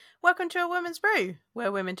Welcome to A Woman's Brew,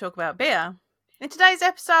 where women talk about beer. In today's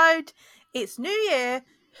episode, it's New Year,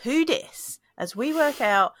 who dis, as we work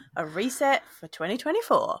out a reset for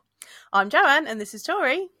 2024. I'm Joanne, and this is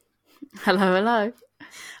Tori. Hello, hello.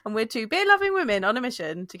 And we're two beer-loving women on a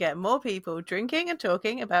mission to get more people drinking and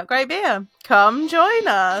talking about great beer. Come join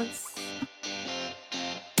us.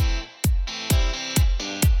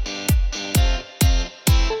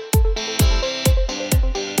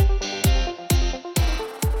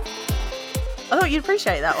 I thought you'd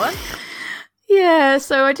appreciate that one. Yeah,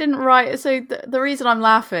 so I didn't write. So the reason I'm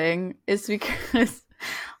laughing is because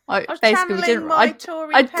I was channeling my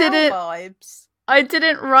Tory vibes. I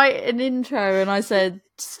didn't write an intro, and I said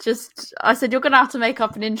you're gonna have to make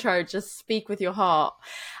up an intro. Just speak with your heart.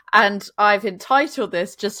 And I've entitled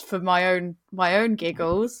this just for my own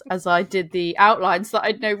giggles, as I did the outline, so that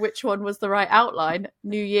I'd know which one was the right outline.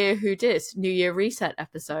 New Year, who dis? New Year reset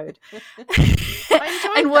episode.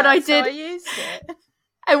 I enjoyed I used it.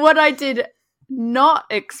 And what I did not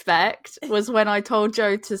expect was when I told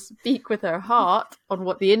Jo to speak with her heart on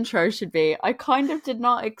what the intro should be. I kind of did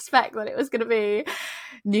not expect that it was going to be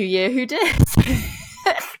New Year, who dis?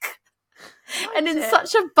 And in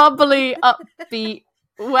such a bubbly, upbeat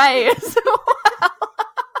way as well.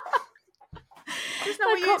 Isn't that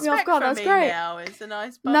what you expect from me now? It's a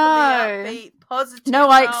nice bubbly, upbeat, positive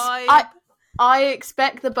vibe. I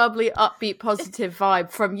expect the bubbly, upbeat, positive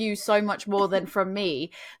vibe from you so much more than from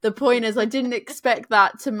me. The point is, I didn't expect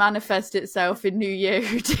that to manifest itself in New Year,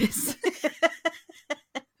 who dis?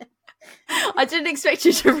 I didn't expect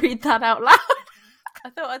you to read that out loud. I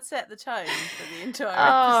thought I'd set the tone for the entire episode.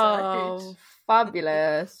 Oh,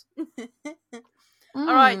 fabulous. All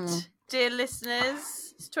right, dear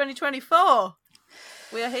listeners, it's 2024.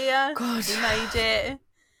 We are here. God. We made it.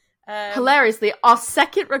 Hilariously, our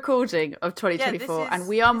second recording of 2024, and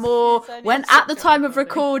we are more. When at the time of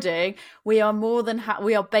recording, we are more than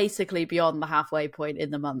we are basically beyond the halfway point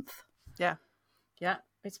in the month. Yeah.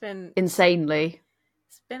 It's been insanely.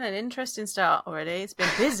 It's been an interesting start already. It's been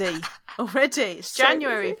busy already. It's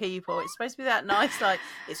January, people. It's supposed to be that nice, like,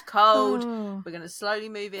 it's cold. We're going to slowly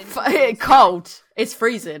move in. Cold. It's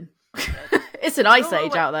freezing. It's an ice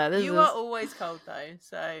age out there. You are always cold, though,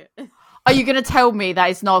 so... Are you going to tell me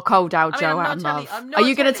that it's not cold out, Joanne, love? Are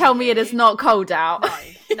you going to tell me it is not cold out?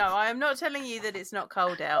 No, I am not telling you that it's not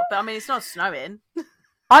cold out, but I mean, it's not snowing.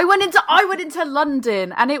 I went into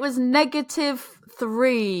London, and it was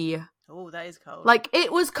 -3. Oh, that is cold. Like,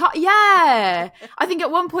 it was, yeah. I think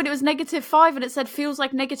at one point it was -5 and it said feels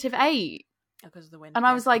like -8. Because of the wind. And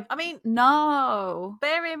I was like, I mean, no.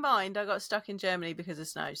 Bear in mind, I got stuck in Germany because of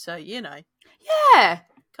snow. So, you know. Yeah.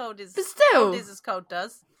 Cold is as cold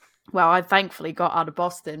does. Well, I thankfully got out of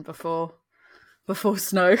Boston before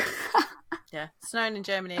snow. Yeah. Snowing in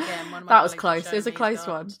Germany again. One of my that was close. It was a close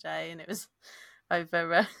one. Today, and it was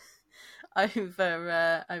over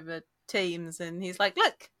Teams. And he's like,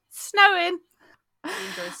 look. Snowing.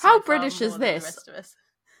 How British is this? The rest of us.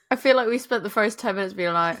 I feel like we spent the first 10 minutes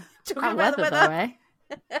being like, that weather though, eh?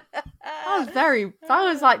 That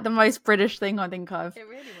was like the most British thing I think I've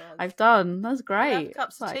done. That's great.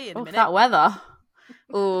 Cups of tea in a minute. That weather.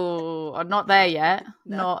 Oh, I'm not there yet.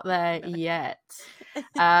 No. Not there yet.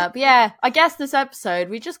 But yeah, I guess this episode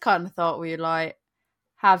we just kind of thought we'd like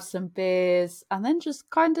have some beers and then just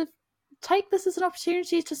kind of take this as an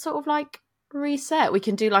opportunity to sort of like reset. We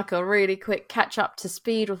can do like a really quick catch up to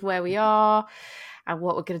speed with where we are and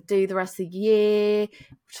what we're going to do the rest of the year.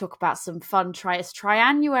 We'll talk about some fun it's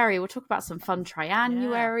Triannuary. We'll talk about some fun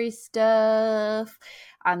Triannuary stuff.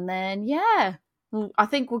 And then, I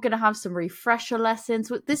think we're going to have some refresher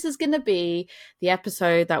lessons. This is going to be the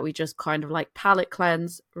episode that we just kind of like palate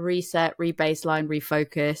cleanse, reset, rebaseline,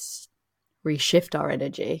 refocus, reshift our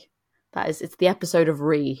energy. It's the episode of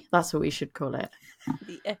That's what we should call it.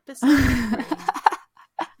 The episode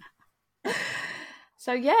of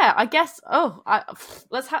So yeah, I guess.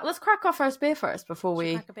 Let's crack our first beer first before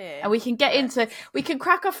we and we can get into. We can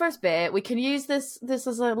crack our first beer. We can use this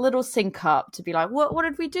as a little sync up to be like, what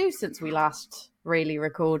did we do since we last really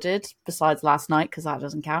recorded? Besides last night, because that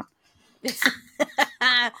doesn't count.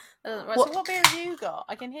 Right, so what beer have you got?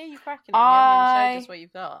 I can hear you cracking it. You haven't even showed us what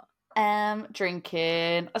you've got.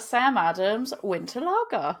 Drinking a Sam Adams Winter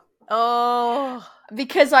Lager. Oh,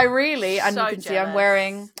 because I really, and so you can jealous. see I'm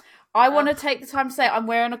wearing. I want to take the time to say I'm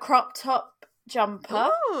wearing a crop top jumper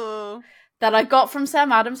that I got from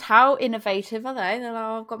Sam Adams. How innovative are they?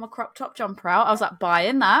 I've got my crop top jumper out. I was like,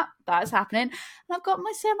 buying that. That is happening. And I've got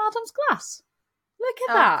my Sam Adams glass. Look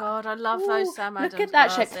at Oh that. God, I love those Sam Adams Look at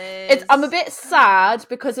that glasses. shape. I'm a bit sad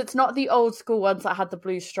because it's not the old school ones that had the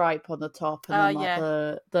blue stripe on the top and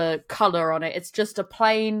then the colour on it. It's just a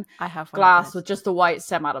plain glass with just the white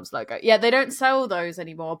Sam Adams logo. Yeah, they don't sell those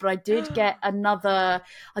anymore, but I did get another.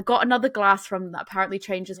 I got another glass from them that apparently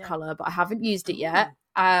changes colour, but I haven't used it yet.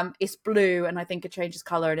 It's blue and I think it changes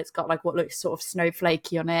colour and it's got like what looks sort of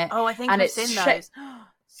snowflakey on it. Oh, I think I've seen those.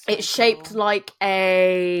 It's shaped like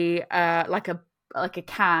a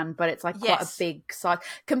can, but it's like quite a big size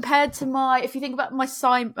compared to if you think about my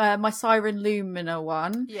Siren Lumina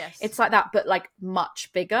one, it's like that, but like much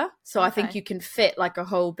bigger. So I think you can fit like a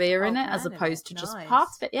whole beer in it as opposed to just part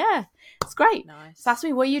of it. Yeah, it's great. Nice.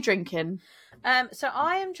 Sassy, what are you drinking? So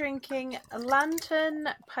I am drinking Lantern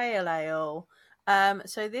Pale Ale.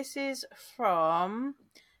 So this is from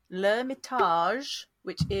L'Hermitage,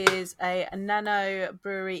 which is a nano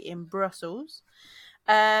brewery in Brussels.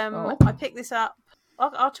 I picked this up.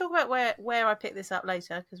 I'll talk about where I picked this up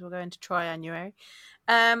later because we're going to Triannuary.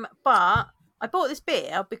 But I bought this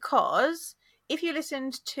beer because if you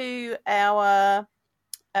listened to our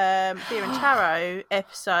Beer and Tarot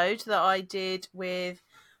episode that I did with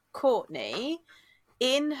Courtney,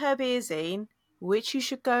 in her beerzine, which you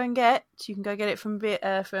should go and get, you can go get it from Bean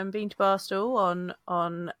to Barstool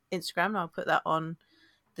on Instagram, and I'll put that on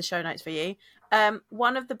the show notes for you.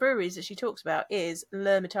 One of the breweries that she talks about is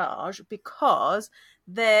L'Hermitage because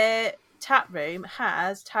their tap room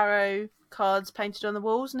has tarot cards painted on the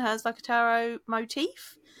walls and has like a tarot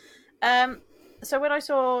motif. So when I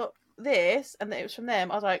saw this and that it was from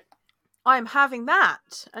them, I was like, I'm having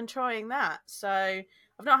that and trying that. So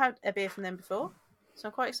I've not had a beer from them before, so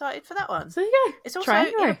I'm quite excited for that one. So there you go. It's also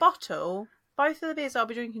in a bottle. Both of the beers I'll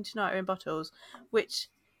be drinking tonight are in bottles, which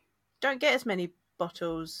don't get as many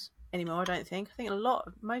bottles anymore, I don't think. I think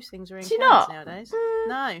most things are in cans nowadays.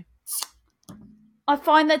 No. I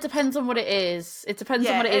find that depends on what it is. It depends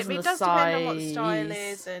on what it is and the size. It does depend on what the style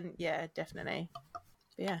is, and yeah, definitely. But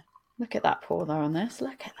yeah. Look at that pour there on this.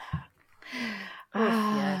 Look at that.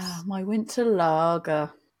 Yes. My winter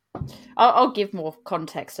lager. I'll give more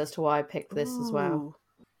context as to why I picked this as well.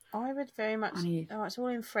 I would very much... it's all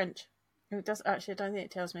in French. It does actually, I don't think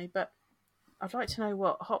it tells me, but I'd like to know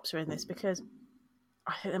what hops are in this because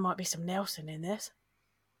I think there might be some Nelson in this.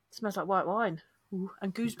 It smells like white wine. Ooh,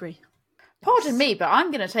 and gooseberry. Pardon me, but I'm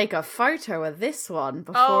going to take a photo of this one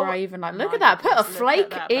before I even look at that. Put a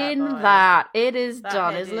flake in that. It is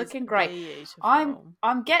done. It's looking great. Beautiful.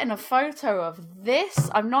 I'm getting a photo of this.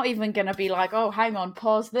 I'm not even going to be like, oh, hang on,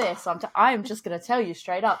 pause this. I am just going to tell you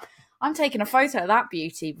straight up. I'm taking a photo of that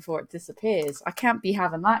beauty before it disappears. I can't be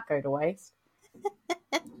having that go to waste.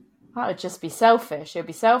 That would just be selfish. It would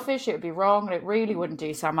be selfish. It would be wrong. And it really wouldn't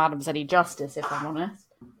do Sam Adams any justice, if I'm honest.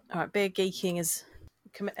 All right, beer geeking is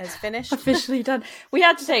finished. Officially done. We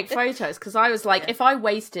had to take photos because I was like, if I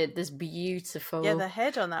wasted this beautiful the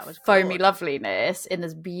head on that was foamy loveliness in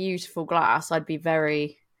this beautiful glass, I'm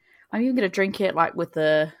even going to drink it like with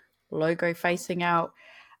the logo facing out.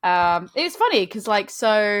 It was funny because I'll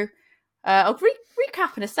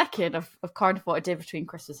recap in a second of kind of what I did between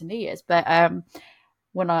Christmas and New Year's, but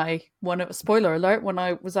spoiler alert, when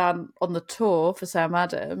I was on the tour for Sam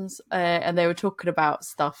Adams, and they were talking about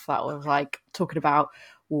stuff that was like talking about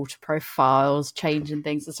water profiles, changing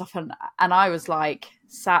things and stuff, and I was like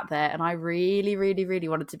sat there, and I really, really, really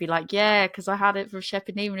wanted to be like, yeah, because I had it from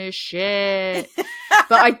Shepherd Neeman, shit,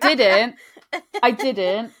 but I didn't.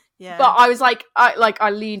 Yeah. But I was like, I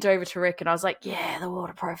leaned over to Rick and I was like, yeah, the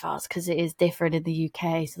water profiles, because it is different in the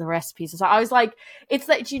UK. So the recipes. So I was like, it's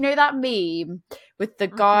like, do you know that meme with the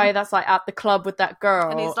guy that's like at the club with that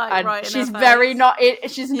girl, and he's like, and she's very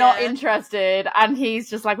she's not interested, and he's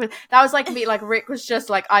just like, that was like me. Like Rick was just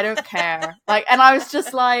like, I don't care. Like, and I was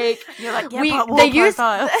just like, you're like,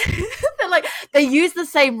 they use the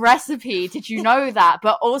same recipe. Did you know that?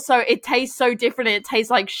 But also, it tastes so different. It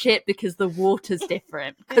tastes like shit because the water's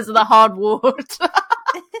different because of the hard water.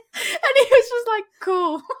 And he was just like,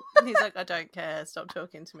 cool. And he's like, I don't care. Stop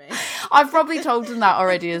talking to me. I've probably told him that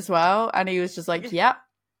already as well. And he was just like, yep.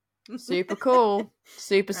 Super cool.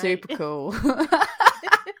 Super cool.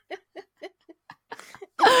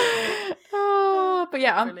 But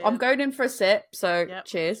yeah, I'm going in for a sip. So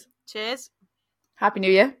cheers. Cheers. Happy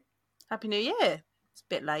New Year. Happy New Year. It's a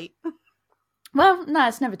bit late. Well, no,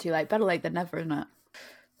 it's never too late. Better late than never, isn't it?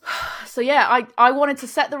 So yeah, I wanted to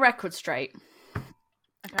set the record straight.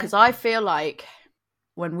 Because I feel like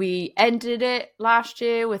when we ended it last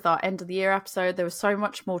year with our end of the year episode, there was so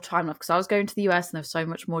much more time left because I was going to the US and there was so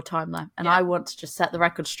much more time left. And I want to just set the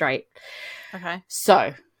record straight. Okay.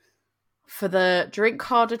 So for the Drink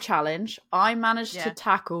Harder challenge, I managed to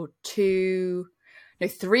tackle 2 no,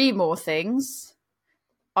 3 more things.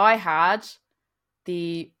 I had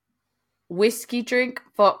the whiskey drink,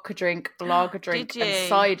 vodka drink, lager drink, and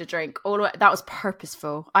cider drink. All the way. That was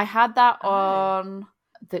purposeful. I had that on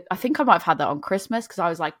I think I might have had that on Christmas, because I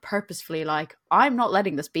was like purposefully like, I'm not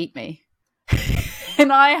letting this beat me.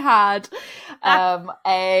 And I had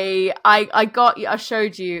I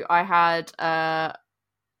showed you, I had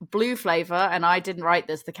blue flavor, and I didn't write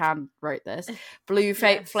this, the can wrote this, blue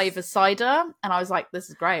flavor cider, and I was like, this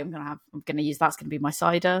is great, I'm gonna use that's gonna be my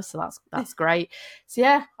cider, so that's great. So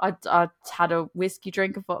yeah, I had a whiskey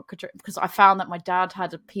drink, a vodka drink, because I found that my dad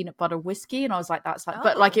had a peanut butter whiskey, and I was like, that's like,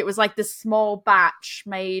 but like it was like this small batch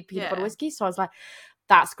made peanut butter whiskey, so I was like,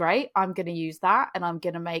 that's great, I'm gonna use that, and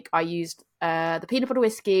I used the peanut butter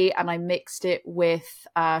whiskey, and I mixed it with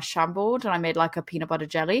Chambord, and I made like a peanut butter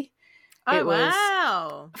jelly. It was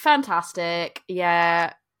fantastic.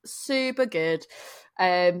 Yeah, super good.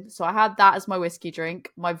 So I had that as my whiskey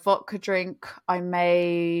drink. My vodka drink, I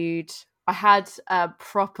had a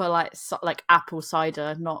proper like apple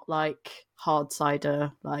cider, not like hard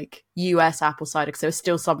cider, like US apple cider, because there was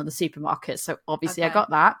still some in the supermarket. So obviously I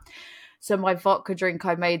got that. So my vodka drink,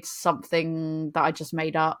 I made something that I just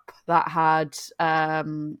made up that had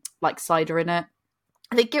like cider in it.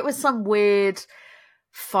 I think it was some weird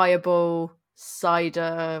Fireball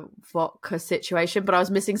cider vodka situation, but I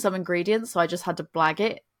was missing some ingredients, so I just had to blag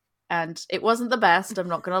it, and it wasn't the best, I'm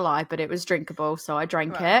not gonna lie, but it was drinkable, so I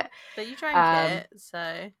drank it. But you drank it,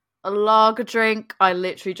 so a lager drink, I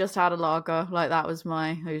literally just had a lager, like that was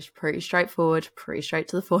it was pretty straightforward, pretty straight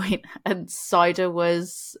to the point. And cider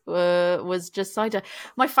was just cider.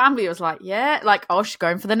 My family was like, yeah, like, oh, she's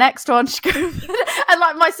going for the next one, and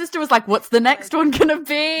like my sister was like, what's the next one gonna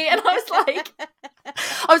be? And I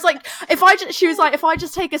was like, she was like, if I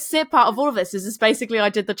just take a sip out of all of this, is this basically I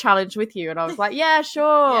did the challenge with you? And I was like, yeah,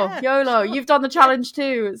 sure, YOLO, you've done the challenge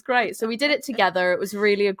too, it's great. So we did it together, it was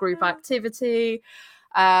really a group activity.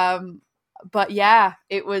 But yeah,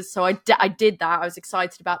 it was, so I did that. I was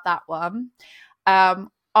excited about that one.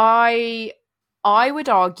 I would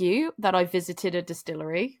argue that I visited a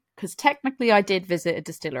distillery, because technically I did visit a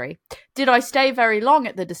distillery. Did I stay very long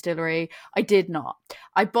at the distillery? I did not.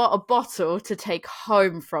 I bought a bottle to take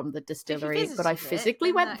home from the distillery, but I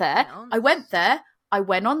physically went there. I went there, I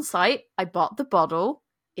went on site, I bought the bottle.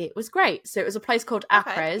 It was great. So it was a place called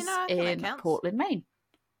Apres in Portland, Maine.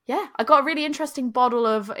 Yeah, I got a really interesting bottle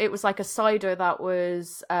of, it was like a cider that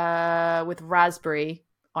was with raspberry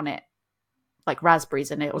on it, like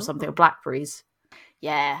raspberries in it or something, or blackberries.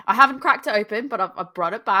 Yeah, I haven't cracked it open, but I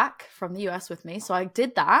brought it back from the US with me, so I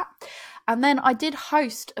did that. And then I did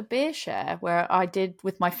host a beer share where I did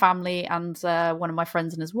with my family and one of my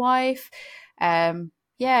friends and his wife.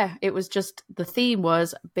 Yeah, it was just, the theme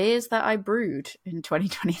was beers that I brewed in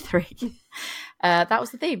 2023. That was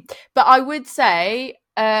the theme. But I would say,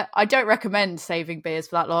 I don't recommend saving beers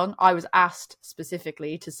for that long. I was asked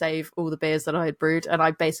specifically to save all the beers that I had brewed, and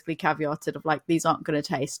I basically caveated of like, these aren't going to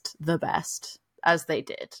taste the best, as they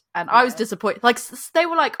did. And I was disappointed. Like, they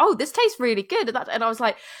were like, oh, this tastes really good. And I was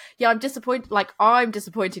like, yeah, I'm disappointed. Like, I'm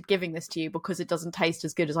disappointed giving this to you because it doesn't taste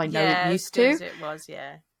as good as I know it used to. As it was,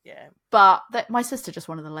 yeah. But my sister just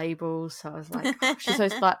wanted the labels, so I was like, oh, she's so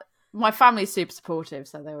like, my family's super supportive,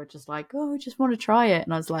 so they were just like, oh, I just want to try it.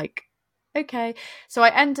 And I was like, okay. So I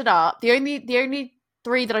ended up, the only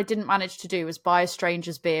 3 that I didn't manage to do was buy a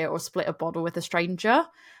stranger's beer or split a bottle with a stranger,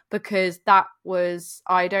 because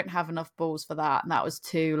I don't have enough balls for that, and that was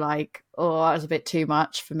that was a bit too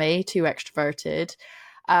much for me, too extroverted.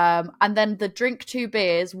 And then the drink 2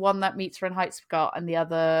 beers, one that meets Reinheitsgebot and the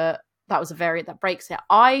other, that was a variant that breaks it.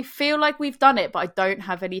 I feel like we've done it, but I don't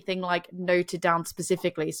have anything like noted down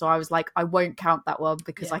specifically, so I was like, I won't count that one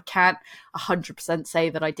because I can't 100% say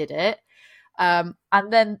that I did it. And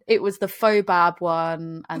then it was the Fobab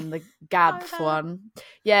one and the Gab one.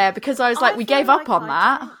 Yeah, because I was like, we gave up on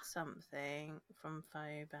that. Something from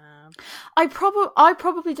Fobab. I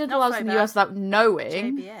probably did while I was in the US without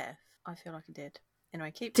knowing. JBF. I feel like I did.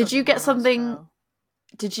 Anyway, Did you get something?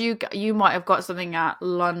 Did you might have got something at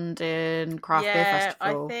London Craft Beer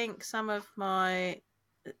Festival? I think some of my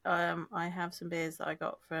I have some beers that I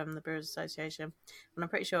got from the Brewers Association, and I'm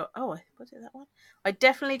pretty sure. Oh, was it that one? I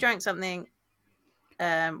definitely drank something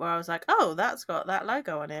where I was like, oh, that's got that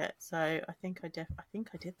logo on it. So I think I did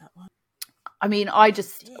that one. I mean,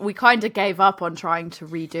 we kind of gave up on trying to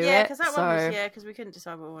redo it. Yeah, because that one was, because we couldn't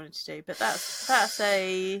decide what we wanted to do. But that's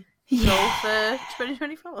a goal for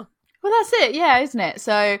 2024. Well, that's it, yeah, isn't it?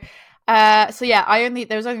 So yeah,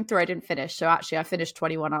 there was only 3 I didn't finish. So actually, I finished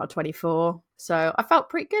 21 out of 24. So I felt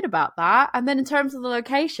pretty good about that. And then in terms of the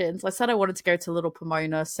locations, I said I wanted to go to Little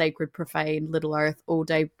Pomona, Sacred Profane, Little Earth, All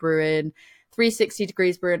Day Brewing, 360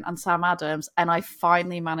 Degrees Brewing, and Sam Adams. And I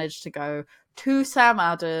finally managed to go to Sam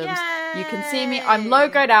Adams. Yay! You can see me. I'm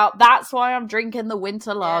logoed out. That's why I'm drinking the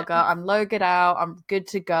winter lager. Yeah. I'm logoed out. I'm good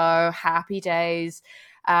to go. Happy days.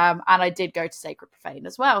 And I did go to Sacred Profane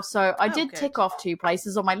as well. So I did good. tick off 2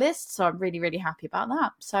 places on my list. So I'm really, really happy about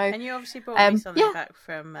that. So And you obviously brought me something back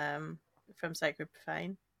from Sacred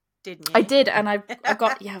Profane, didn't you? I did, and I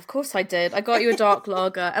got, yeah, of course I did. I got you a dark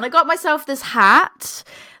lager, and I got myself this hat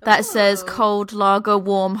that says Cold Lager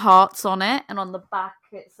Warm Hearts on it, and on the back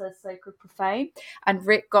it says Sacred Profane. And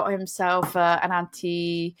Rick got himself an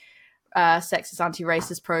sexist,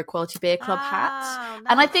 anti-racist, pro-equality beer club hat. Nice.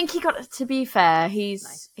 And I think he got, to be fair, he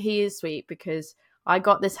is sweet, because I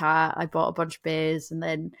got this hat, I bought a bunch of beers, and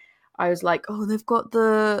then I was like, oh, they've got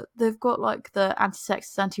like the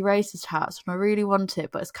anti-sexist, anti-racist hats, and I really want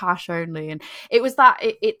it, but it's cash only. And it was that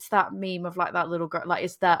it's that meme of like that little girl, like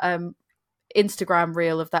it's that Instagram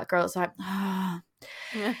reel of that girl that's like,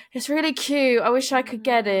 it's really cute, I wish I could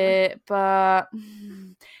get it, but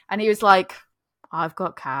and he was like, I've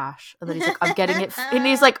got cash. And then he's like, I'm getting it. And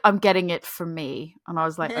he's like, I'm getting it for me. And I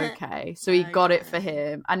was like, okay. So he got it for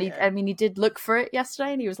him. And he did look for it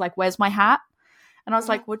yesterday, and he was like, where's my hat? And I was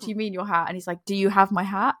like, what do you mean your hat? And he's like, do you have my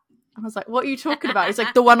hat? And I was like, what are you talking about? He's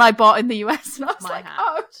like, the one I bought in the US. And I was like,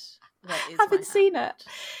 oh, I haven't seen it.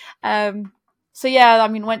 So yeah, I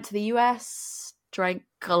mean, went to the US, drank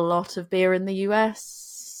a lot of beer in the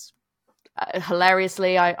US.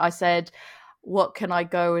 Hilariously, I said, what can I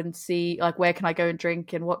go and see? Like, where can I go and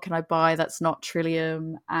drink? And what can I buy that's not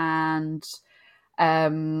Trillium and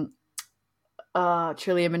Trillium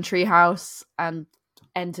and Treehouse? And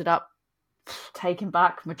ended up taken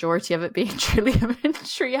back, majority of it being Trillium and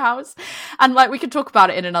Treehouse. And like, we could talk about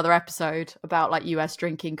it in another episode about like US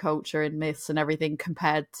drinking culture and myths and everything,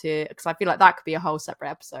 compared to, because I feel like that could be a whole separate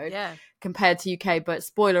episode compared to UK. But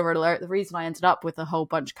spoiler alert, the reason I ended up with a whole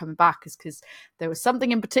bunch coming back is because there was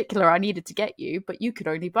something in particular I needed to get you, but you could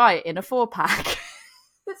only buy it in a 4-pack.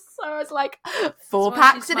 So I was like, 4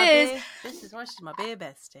 packs it is. This is why she's my beer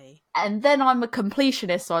bestie. And then I'm a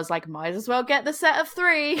completionist, so I was like, might as well get the set of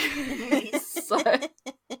 3.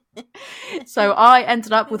 So I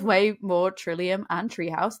ended up with way more Trillium and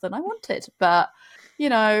Treehouse than I wanted. But, you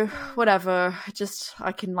know, whatever.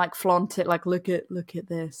 I can like flaunt it, like, look at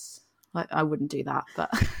this. Like, I wouldn't do that, but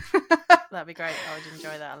that'd be great. I would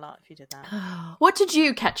enjoy that a lot if you did that. What did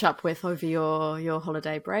you catch up with over your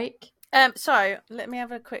holiday break? So let me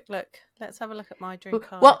have a quick look. Let's have a look at my drink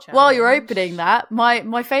card. Well, while you're opening that,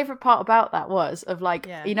 my favourite part about that was of like,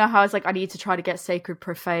 you know how I was like, I need to try to get Sacred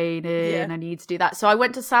Profane in, I need to do that. So I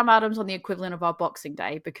went to Sam Adams on the equivalent of our Boxing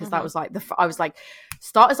Day, because that was like I was like,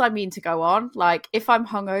 start as I mean to go on. Like, if I'm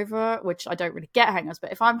hungover, which I don't really get hangers,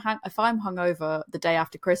 but if I'm hungover the day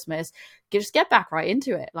after Christmas, just get back right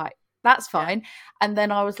into it. Like, that's fine. And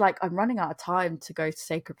then I was like, I'm running out of time to go to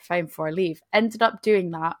Sacred Profane before I leave. Ended up doing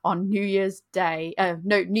that on New Year's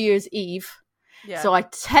Eve. Yeah. So I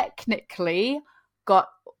technically got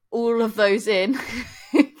all of those in.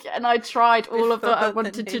 And I tried all of that I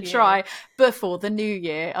wanted to try before the new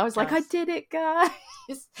year. I was like, I did it, guys.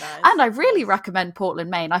 Nice. And I really recommend Portland,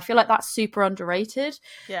 Maine. I feel like that's super underrated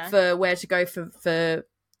for where to go for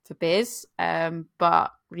beers.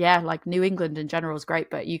 But yeah, like New England in general is great,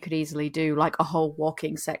 but you could easily do like a whole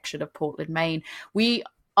walking section of Portland, Maine. We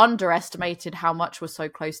underestimated how much was so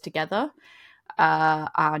close together.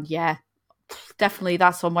 And yeah, definitely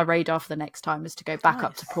that's on my radar for the next time, is to go back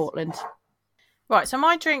up to Portland. Right, so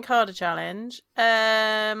my drink harder challenge,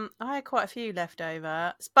 I had quite a few left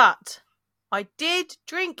over, but I did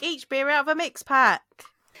drink each beer out of a mix pack.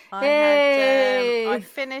 I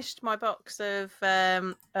finished my box of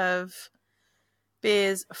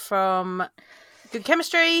beers from Good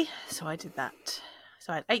Chemistry, so I did that.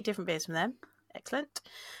 So I had 8 different beers from them. Excellent.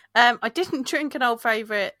 I didn't drink an old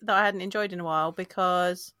favourite that I hadn't enjoyed in a while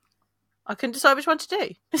because I couldn't decide which one to do.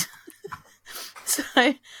 So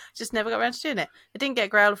I just never got around to doing it. I didn't get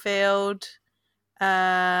Growlerfield.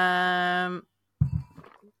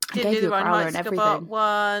 Didn't do the Reinheitsgebot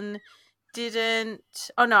one.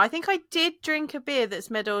 Didn't. Oh no, I think I did drink a beer that's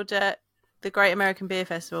medalled at the Great American Beer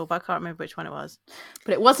Festival, but I can't remember which one it was.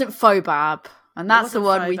 But it wasn't Fobab, and that's the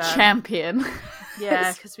one we champion.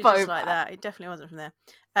 Yeah, because we just like that. It definitely wasn't from there.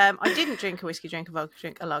 I didn't drink a whiskey drink, a vodka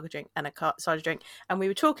drink, a lager drink, and a cider drink. And we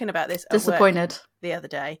were talking about this at Disappointed work the other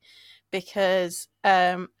day because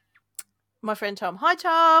my friend Tom, hi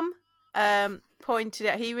Tom, pointed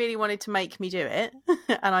out he really wanted to make me do it,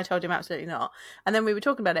 and I told him absolutely not. And then we were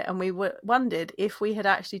talking about it, and we wondered if we had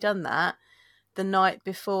actually done that the night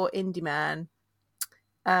before Indie Man,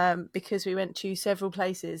 because we went to several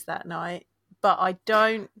places that night. But I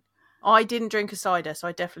didn't drink a cider, so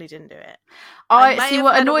I definitely didn't do it. I may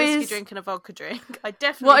have had a whiskey drink and a vodka drink. I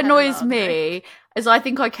definitely. What annoys me is I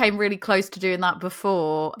think I came really close to doing that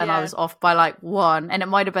before, and I was off by like 1, and it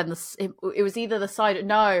might have been it was either the cider.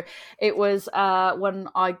 No, it was when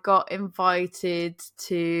I got invited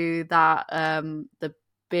to that the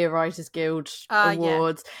Beer Writers Guild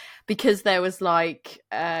Awards, because there was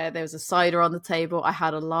there was a cider on the table. I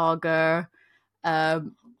had a lager.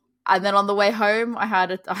 And then on the way home, I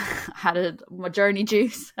had my journey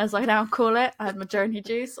juice, as I now call it. I had my journey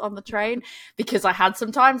juice on the train because I had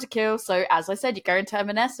some time to kill. So as I said, you go into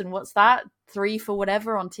M&S and what's that? 3 for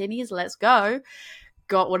whatever on tinnies. Let's go.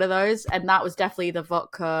 Got one of those. And that was definitely the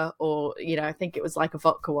vodka, or, I think it was like a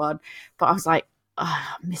vodka one. But I was like, I'm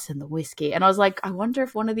missing the whiskey. And I was like, I wonder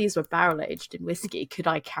if one of these were barrel aged in whiskey. Could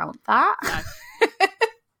I count that? No.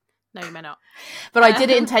 No, you may not. But I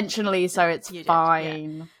did it intentionally, so it's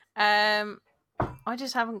fine. Yeah. I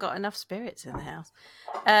just haven't got enough spirits in the house.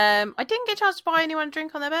 I didn't get a chance to buy anyone a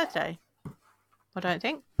drink on their birthday. I don't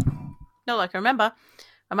think. Not like I remember.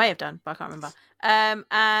 I may have done, but I can't remember. And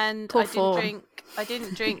I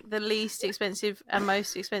didn't drink the least expensive and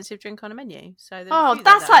most expensive drink on a menu. So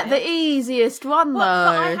that's like the easiest one, though.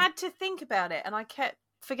 But I had to think about it, and I kept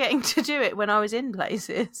forgetting to do it when I was in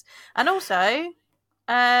places. And also,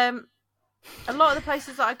 a lot of the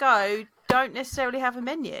places that I go don't necessarily have a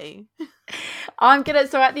menu.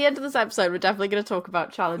 So at the end of this episode, we're definitely gonna talk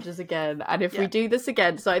about challenges again, and if we do this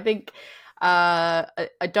again, so I think I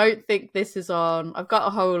don't think this is on. I've got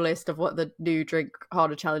a whole list of what the new Drink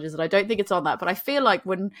Harder challenges, and I don't think it's on that, but I feel like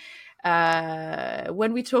when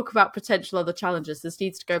we talk about potential other challenges, this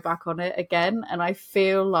needs to go back on it again, and I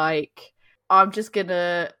feel like I'm just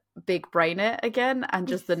gonna big brain it again, and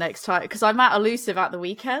just the next time, because I'm at Elusive at the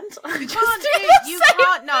weekend. You can't.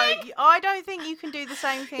 No, I don't think you can do the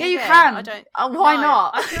same thing. Yeah, you again. can. I don't. Why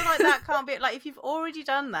not? I feel like that can't be like, if you've already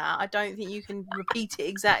done that, I don't think you can repeat it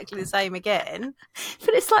exactly the same again.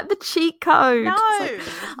 But it's like the cheat code. No,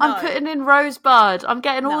 I'm putting in Rosebud. I'm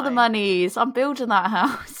getting all the monies. I'm building that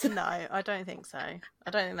house. No, I don't think so. I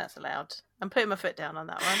don't think that's allowed. I'm putting my foot down on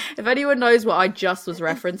that one. If anyone knows what I just was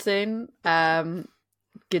referencing,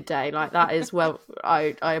 good day. Like, that is, well,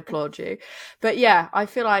 I applaud you. But yeah, I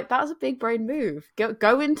feel like that was a big brain move.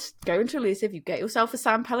 Go into Elusive, you get yourself a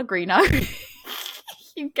San Pellegrino,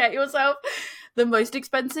 you get yourself the most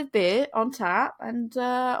expensive beer on tap and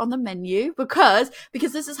on the menu, because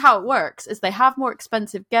this is how it works, is they have more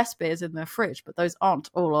expensive guest beers in their fridge, but those aren't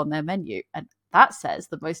all on their menu, and that says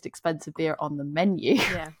the most expensive beer on the menu.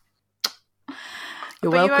 Yeah.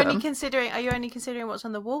 You're welcome. Are you only considering what's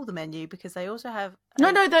on the wall, the menu, because they also have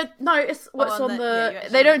it's what's on the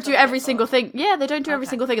they don't do every single thing. Yeah, they don't do every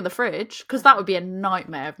single thing in the fridge, because that would be a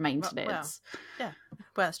nightmare of maintenance. Well,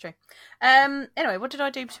 that's true. Anyway, what did I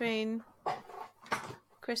do between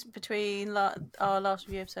our last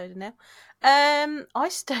review episode and now? I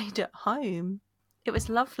stayed at home. It was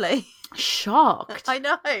lovely. Shocked. I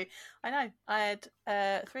know. I had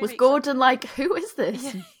 3 Was weeks Gordon like, who is this?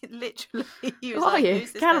 Yeah, literally. He was Who are like, you?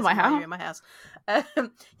 Who's this Get out of my person? Why are house. you in my house.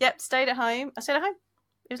 Yep, stayed at home. I stayed at home.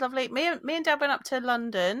 It was lovely. Me and Dad went up to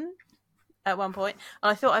London at one point,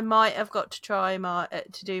 and I thought I might have got to try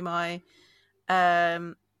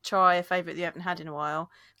try a favourite that you haven't had in a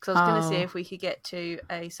while, because I was going to see if we could get to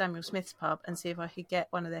a Samuel Smith's pub and see if I could get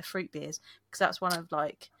one of their fruit beers, because that's one of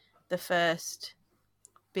like the first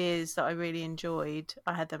beers that I really enjoyed.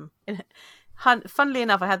 I had them funnily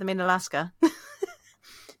enough, I had them in Alaska. But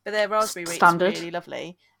their raspberry wheat is really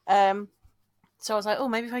lovely. So I was like, oh,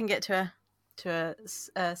 maybe if I can get to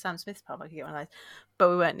a Sam Smith's pub, I could get one of those. But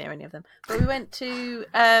we weren't near any of them. But we went to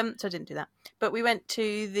so I didn't do that. But we went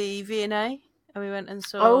to the V&A, and we went and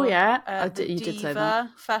saw the you Diva did say that.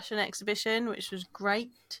 fashion exhibition, which was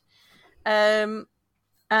great. And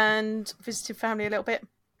visited family a little bit.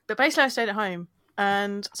 But basically I stayed at home.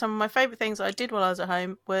 And some of my favourite things that I did while I was at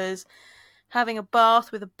home was having a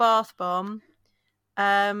bath with a bath bomb,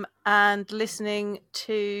 and listening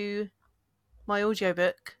to my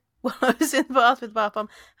audiobook while I was in the bath with the bath bomb.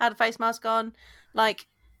 Had a face mask on. Like,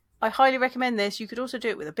 I highly recommend this. You could also do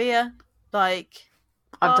it with a beer. Like,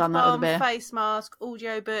 I've done that with a beer. Face mask,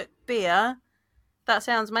 audiobook, beer. That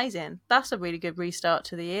sounds amazing. That's a really good restart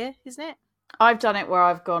to the year, isn't it? I've done it where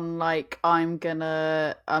I've gone like, I'm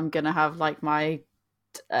gonna have like my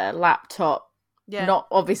laptop, not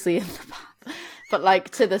obviously in the bath, but like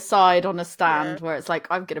to the side on a stand, where it's like,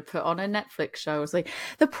 I'm gonna put on a Netflix show. It's like,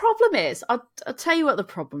 the problem is, I'll tell you what the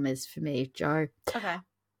problem is for me, Joe. Okay.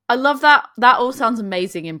 I love that. That all sounds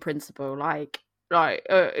amazing in principle. Like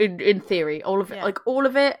in theory, all of it. Yeah. Like all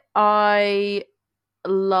of it. I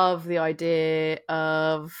love the idea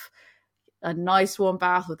of a nice warm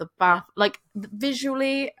bath with a bath, like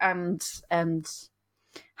visually and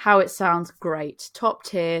how it sounds great. Top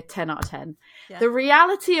tier, 10 out of 10. Yeah. The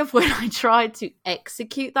reality of when I tried to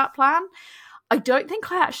execute that plan, I don't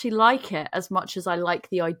think I actually like it as much as I like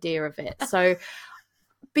the idea of it. So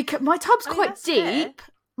because my tub's quite deep.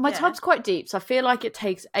 Tub's quite deep, so I feel like it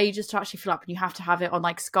takes ages to actually fill up, and you have to have it on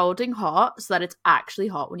like scalding hot so that it's actually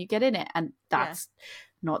hot when you get in it, and that's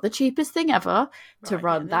not the cheapest thing ever to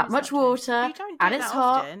run that much water, you don't do and it's that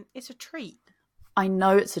hot. Often. It's a treat. I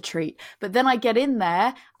know it's a treat, but then I get in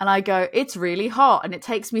there and I go, it's really hot, and it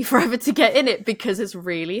takes me forever to get in it because it's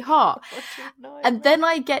really hot. And then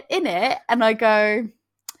I get in it and I go,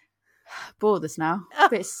 bored this now.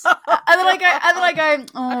 And then I go,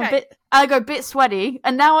 okay. I go bit sweaty,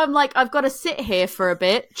 and now I'm like, I've got to sit here for a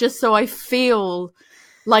bit just so I feel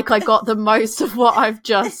like I got the most of what I've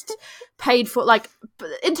just paid for, like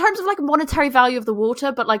in terms of like monetary value of the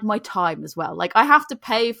water, but like my time as well. Like I have to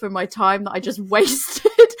pay for my time that I just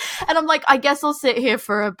wasted. And I'm like, I guess I'll sit here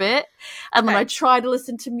for a bit. And then I try to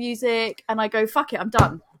listen to music and I go, fuck it, I'm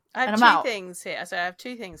done. I have two things here. So I have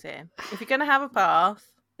two things here. If you're going to have a bath,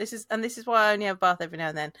 this is why I only have a bath every now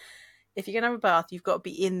and then. If you're going to have a bath, you've got to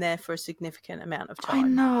be in there for a significant amount of time. I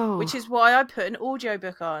know. Which is why I put an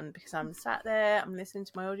audiobook on, because I'm sat there, I'm listening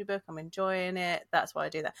to my audiobook, I'm enjoying it. That's why I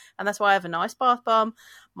do that. And that's why I have a nice bath bomb.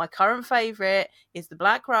 My current favourite is the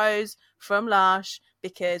Black Rose from Lush,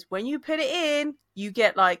 because when you put it in, you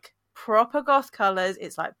get like proper goth colours.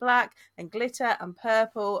 It's like black and glitter and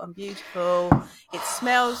purple and beautiful. It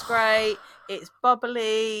smells great. It's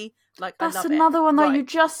bubbly. Like, that's another one that you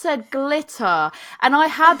just said, glitter, and I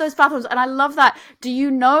had those bathrooms and I love that. Do you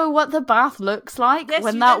know what the bath looks like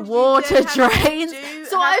when that water drains?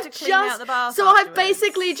 So I've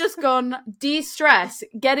basically just gone, de-stress,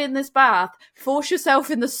 get in this bath, force yourself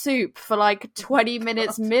in the soup for like 20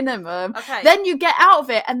 minutes minimum. Okay. Then you get out of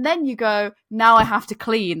it and then you go, now I have to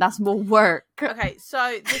clean. That's more work. Okay,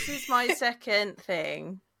 so this is my second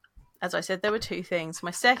thing. As I said, there were two things. My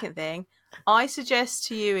second thing, I suggest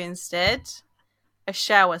to you instead a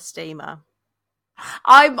shower steamer.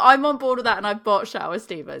 I'm on board with that, and I've bought shower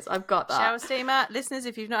steamers. I've got that. Shower steamer. Listeners,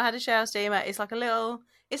 if you've not had a shower steamer, it's like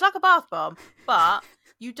a bath bomb, but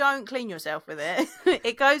you don't clean yourself with it.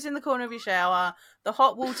 It goes in the corner of your shower, the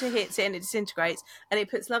hot water hits it and it disintegrates, and it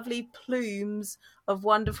puts lovely plumes of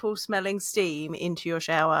wonderful smelling steam into your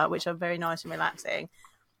shower, which are very nice and relaxing.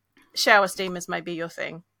 Shower steamers may be your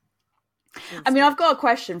thing. I mean, I've got a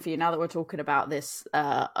question for you now that we're talking about this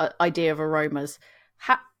idea of aromas.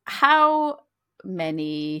 How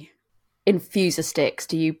many infuser sticks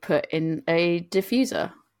do you put in a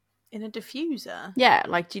diffuser? In a diffuser? Yeah,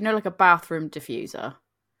 like, do you know, like a bathroom diffuser?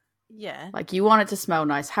 Yeah. Like, you want it to smell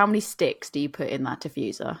nice. How many sticks do you put in that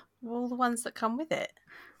diffuser? All the ones that come with it.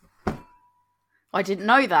 I didn't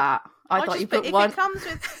know that. I thought you put one. If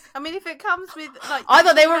it comes with like, I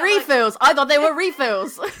thought they were refills.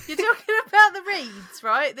 You're talking about the reeds,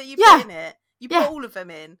 right? That you put in it. You put all of them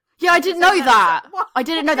in. Yeah, I didn't know that. I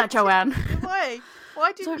didn't know that, Joanne. Why?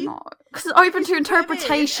 Why did you? Because it's open to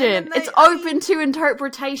interpretation. It's open to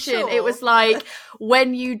interpretation. Sure. It was like,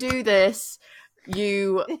 when you do this,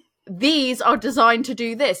 these are designed to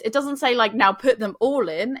do this. It doesn't say like, now put them all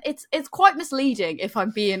in. It's quite misleading, if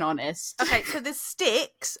I'm being honest. Okay, so the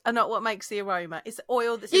sticks are not what makes the aroma. It's the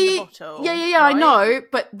oil that's in the bottle. Yeah, right? I know.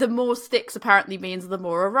 But the more sticks apparently means the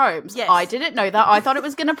more aromas. Yes. I didn't know that. I thought it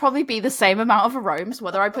was going to probably be the same amount of aromas,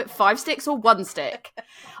 whether I put 5 sticks or 1 stick.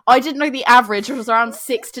 I didn't know the average was around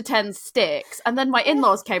 6 to 10 sticks. And then my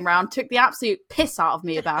in-laws came round, took the absolute piss out of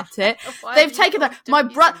me about it. They've taken that. My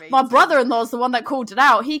brother-in-law's the one that called it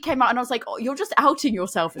out. He came out and I was like, oh, you're just outing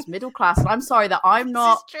yourself as middle class. And I'm sorry that I'm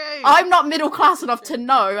not middle class enough to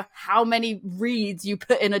know how many reeds you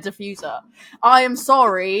put in a diffuser. I am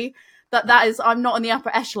sorry that is, I'm not in the upper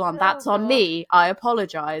echelon. That's on me. I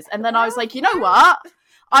apologize. And then I was like, you know what?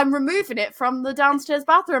 I'm removing it from the downstairs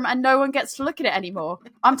bathroom and no one gets to look at it anymore.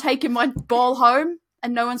 I'm taking my ball home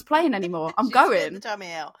and no one's playing anymore. I'm going. The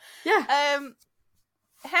tummy out. Yeah.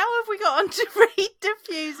 How have we got onto reed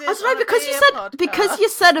diffusers? I don't know, because you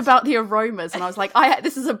said about the aromas, and I was like,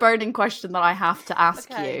 this is a burning question that I have to ask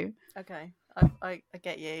you. Okay, I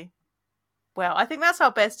get you. Well, I think that's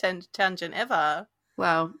our best tangent ever.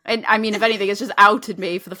 Well, and I mean, if anything, it's just outed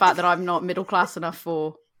me for the fact that I'm not middle class enough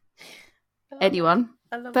for anyone.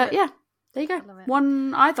 But yeah, there you go.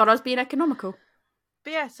 One, I thought I was being economical.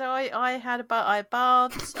 But yeah, so I had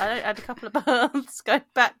baths. I had a couple of baths. Going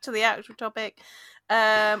back to the actual topic,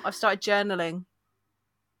 I've started journaling.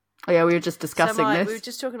 Oh yeah, we were just discussing this. We were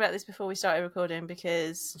just talking about this before we started recording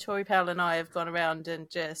because Tori Powell and I have gone around and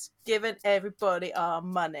just given everybody our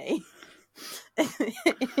money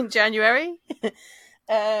in January.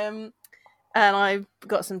 And I've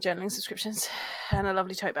got some journaling subscriptions and a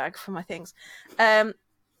lovely tote bag for my things. I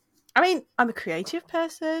mean, I'm a creative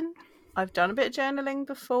person. I've done a bit of journaling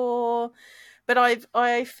before, but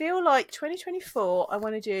I feel like 2024, I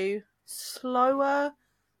want to do slower,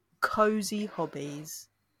 cozy hobbies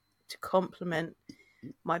to complement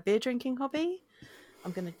my beer drinking hobby.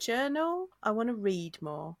 I'm going to journal. I want to read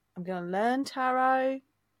more. I'm going to learn tarot,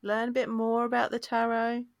 learn a bit more about the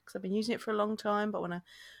tarot because I've been using it for a long time, but I want to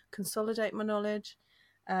consolidate my knowledge.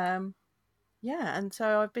 And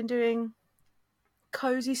so I've been doing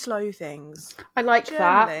cozy, slow things. I like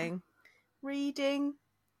journaling, that. Reading,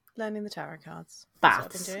 learning the tarot cards.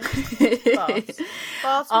 Baths. That's what I've been doing.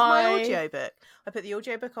 Baths with my audiobook. I put the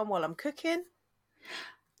audiobook on while I'm cooking.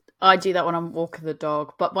 I do that when I'm walking the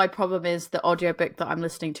dog, but my problem is the audiobook that I'm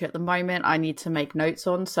listening to at the moment, I need to make notes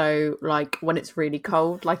on. So like when it's really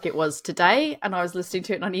cold, like it was today, and I was listening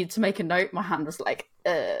to it and I needed to make a note, my hand was like,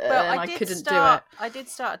 and I couldn't do it. I did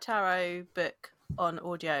start a tarot book on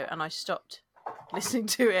audio and I stopped listening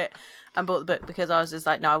to it and bought the book because I was just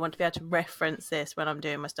like, no, I want to be able to reference this when I'm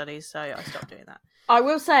doing my studies, so I stopped doing that. I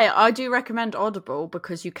will say I do recommend Audible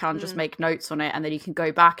because you can just make notes on it and then you can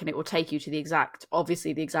go back and it will take you to the exact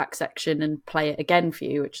section and play it again for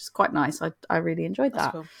you, which is quite nice. I really enjoyed that.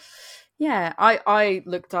 That's cool. Yeah, I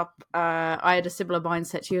looked up, I had a similar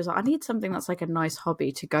mindset to you. I was like, I need something that's like a nice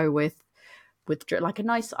hobby to go with like a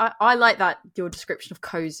nice, I like that, your description of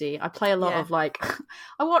cozy. I play a lot of like,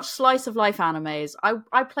 I watch slice of life animes.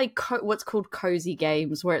 I play what's called cozy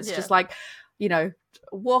games where it's just like, you know,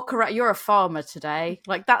 walk around, you're a farmer today.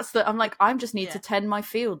 Like I'm just need to tend my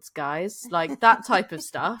fields, guys. Like that type of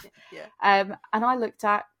stuff. And I looked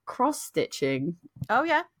at cross stitching. Oh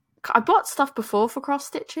yeah. I bought stuff before for cross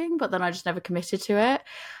stitching, but then I just never committed to it.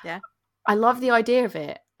 Yeah. I love the idea of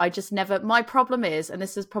it. I just never, my problem is, and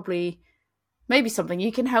this is probably maybe something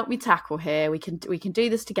you can help me tackle here. We can do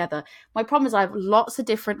this together. My problem is I have lots of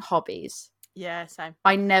different hobbies. Yeah, same.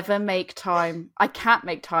 I never make time. I can't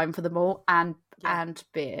make time for them all and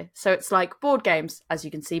beer. So it's like board games, as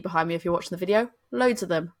you can see behind me if you're watching the video. Loads of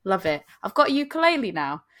them. Love it. I've got a ukulele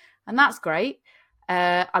now, and that's great.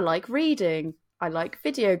 I like reading. I like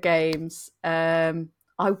video games. I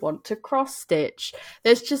want to cross stitch.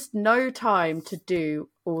 There's just no time to do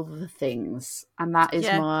all the things, and that is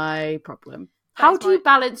my problem. How do you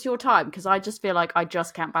balance your time? Because I just feel like I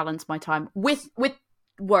just can't balance my time with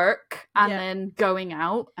work and then going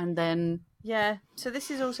out and then so this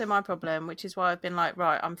is also my problem, which is why I've been like,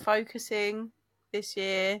 right, I'm focusing this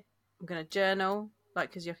year. I'm going to journal, like,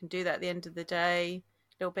 because you can do that at the end of the day,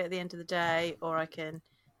 a little bit at the end of the day, or I can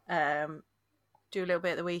do a little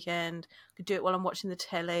bit at the weekend. I could do it while I'm watching the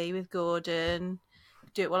telly with Gordon,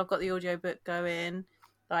 do it while I've got the audiobook going,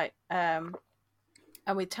 like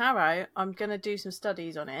and with tarot I'm going to do some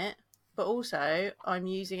studies on it. But also, I'm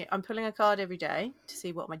using it. I'm pulling a card every day to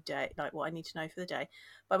see what my day, like what I need to know for the day.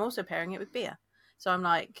 But I'm also pairing it with beer. So I'm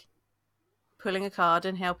like pulling a card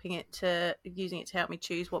and using it to help me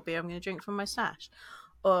choose what beer I'm going to drink from my stash.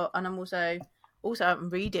 And I'm also I'm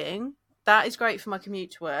reading. That is great for my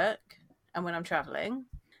commute to work and when I'm traveling.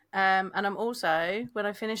 And I'm also, when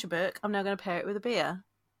I finish a book, I'm now going to pair it with a beer.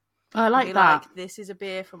 I like that. Like, this is a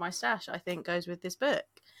beer from my stash. I think goes with this book.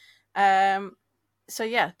 So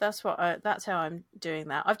yeah, that's how I'm doing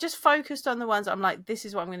that. I've just focused on the ones I'm like, this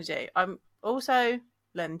is what I'm going to do. I'm also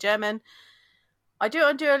learning German. I do it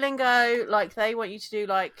on Duolingo. Like they want you to do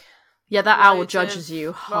like that owl judges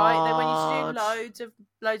you hard. Right, they want you to do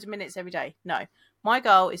loads of minutes every day. No, my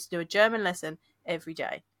goal is to do a German lesson every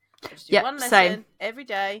day. I just do one lesson every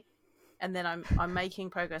day, and then I'm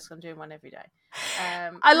making progress. I'm doing one every day.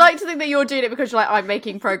 I like to think that you're doing it because you're like, I'm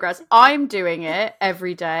making progress. I'm doing it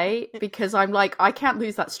every day because I'm like, I can't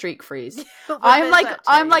lose that streak freeze.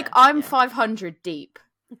 I'm 500 deep.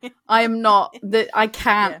 I am not that. I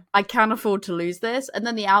can't afford to lose this. And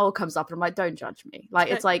then the owl comes up and I'm like, don't judge me. Like,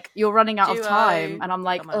 it's like, you're running out of time. And I'm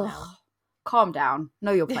like, calm down.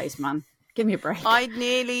 Know your place, man. Give me a break. I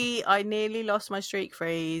nearly lost my streak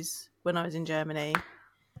freeze when I was in Germany.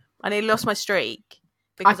 I nearly lost my streak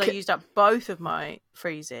because I used up both of my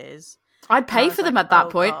freezes. I'd pay for them at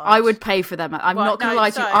that point. God. I would pay for them. I'm not going to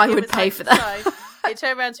lie to you. I would pay for them. So it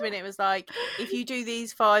turned around to me and it was like, if you do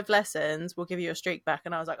these 5 lessons, we'll give you your streak back.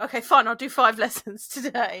 And I was like, okay, fine, I'll do 5 lessons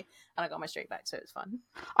today. And I got my streak back, so it was fun.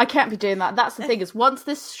 I can't be doing that. That's the thing is once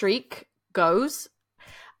this streak goes,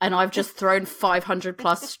 and I've just thrown 500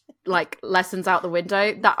 plus like lessons out the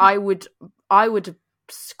window, that I would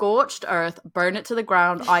scorched earth, burn it to the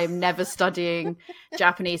ground. I am never studying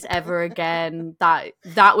Japanese ever again.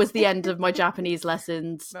 That was the end of my Japanese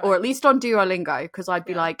lessons, right. Or at least on Duolingo, because I'd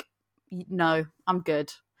be like, no, I'm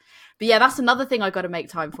good. But yeah, that's another thing I got to make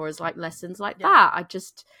time for, is like lessons like that. I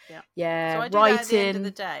just so I do writing. That at the end of the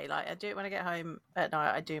day, like I do it when I get home at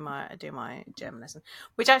night. I do my German lesson,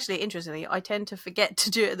 which actually, interestingly, I tend to forget to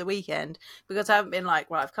do it at the weekend, because I haven't been like,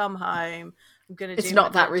 well, I've come home, I'm gonna. It's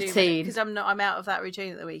not that routine, because I'm out of that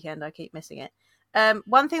routine at the weekend. I keep missing it.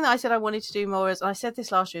 One thing that I said I wanted to do more is, and I said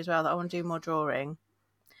this last year as well, that I want to do more drawing,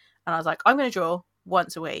 and I was like, I'm going to draw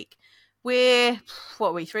once a week. We're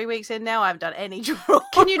 3 weeks in now? I haven't done any drawing.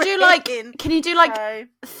 Can you do like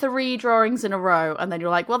 3 drawings in a row, and then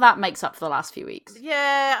you're like, well, that makes up for the last few weeks?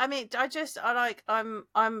 Yeah, I mean,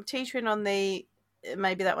 I'm teetering on the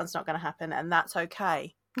maybe that one's not going to happen, and that's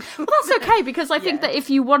okay. Well, that's okay, because I think that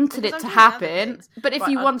if you wanted it to happen,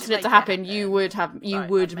 you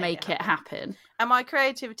would make it happen. And my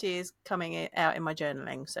creativity is coming out in my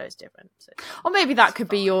journaling, so it's different. So or maybe that could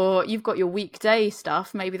be you've got your weekday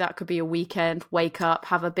stuff. Maybe that could be a weekend, wake up,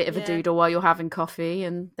 have a bit of a doodle while you're having coffee,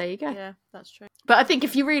 and there you go. Yeah, that's true. But I think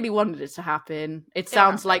if you really wanted it to happen, it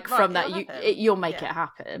sounds like from that you'll make it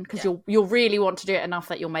happen, because you'll really want to do it enough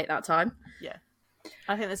that you'll make that time. Yeah.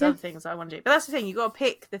 I think there's other things I want to do. But that's the thing, you've got to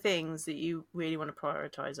pick the things that you really want to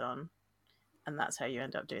prioritise on. And that's how you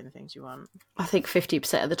end up doing the things you want. I think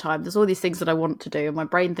 50% of the time, there's all these things that I want to do, and my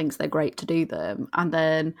brain thinks they're great to do them. And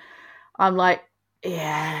then I'm like,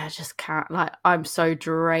 I just can't. Like, I'm so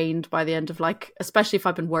drained by the end of, like, especially if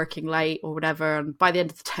I've been working late or whatever. And by the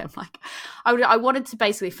end of the day, I'm like, I wanted to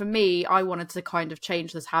basically, for me, I wanted to kind of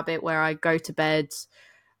change this habit where I go to bed.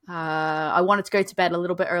 I wanted to go to bed a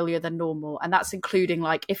little bit earlier than normal, and that's including,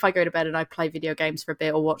 like, if I go to bed and I play video games for a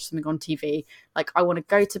bit or watch something on TV, like, I want to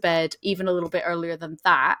go to bed even a little bit earlier than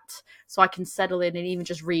that, so I can settle in and even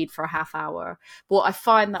just read for a half hour. But what I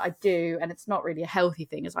find that I do, and it's not really a healthy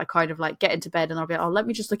thing, is I kind of like get into bed and I'll be like, oh, let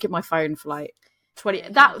me just look at my phone for like 20.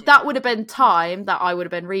 That would have been time that I would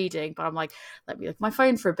have been reading, but I'm like, let me look at my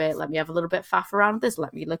phone for a bit, let me have a little bit faff around with this,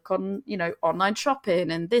 let me look on, online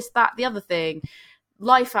shopping and this, that, the other thing,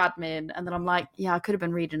 life admin. And then I'm like, I could have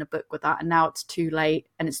been reading a book with that, and now it's too late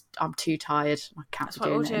and I'm too tired. I can't be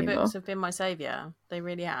doing it anymore. Audiobooks have been my saviour. They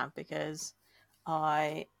really have, because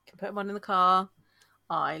I can put them on in the car.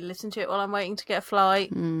 I listen to it while I'm waiting to get a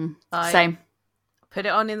flight. Same. Put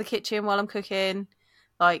it on in the kitchen while I'm cooking.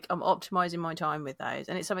 Like, I'm optimising my time with those.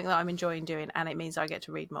 And it's something that I'm enjoying doing, and it means I get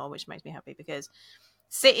to read more, which makes me happy, because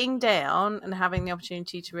sitting down and having the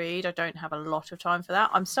opportunity to read, I don't have a lot of time for that.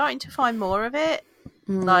 I'm starting to find more of it.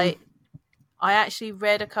 Like, I actually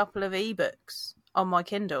read a couple of ebooks on my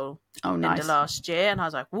Kindle in the last year, and I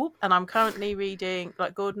was like, whoop. And I'm currently reading,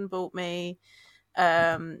 like, Gordon bought me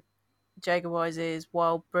Jager Wise's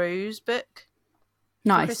Wild Brews book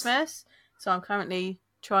for Christmas. So I'm currently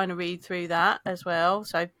trying to read through that as well.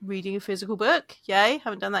 So reading a physical book, yay,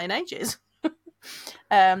 haven't done that in ages.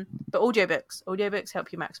 But audiobooks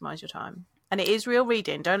help you maximize your time, and it is real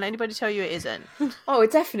reading. Don't let anybody tell you it isn't. Oh,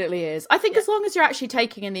 it definitely is. I think as long as you're actually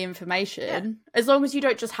taking in the information, as long as you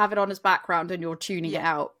don't just have it on as background and you're tuning it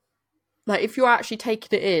out, like, if you're actually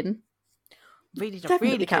taking it in, reading a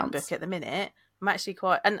really good book at the minute. I'm actually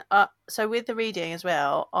quite, and so with the reading as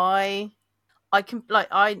well, I can, like,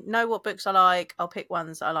 I know what books I like. I'll pick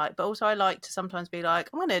ones I like, but also I like to sometimes be like,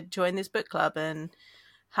 I'm going to join this book club and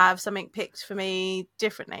have something picked for me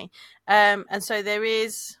differently. And so there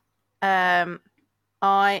is, I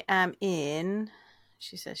am in,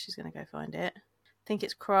 she says she's going to go find it. I think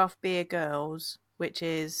it's Craft Beer Girls, which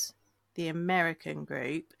is the American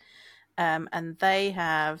group. And they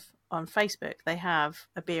have, on Facebook, they have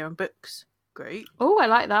a beer and books group. Oh, I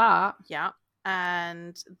like that. Yeah.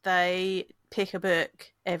 And they pick a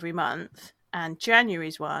book every month. And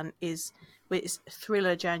January's one is... It's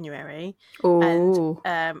Thriller January. Ooh.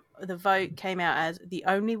 And the vote came out as The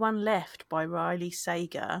Only One Left by Riley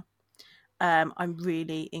Sager. I'm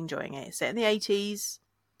really enjoying it. It's set in the 80s.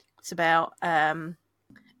 It's about a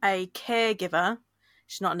caregiver.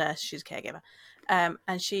 She's not a nurse, she's a caregiver.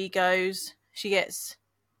 And she gets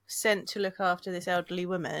sent to look after this elderly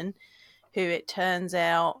woman who, it turns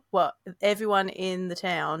out, everyone in the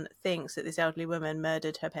town thinks that this elderly woman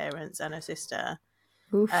murdered her parents and her sister.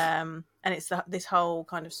 Oof. And it's this whole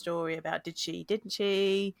kind of story about didn't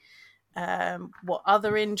she? What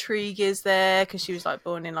other intrigue is there? Because she was, like,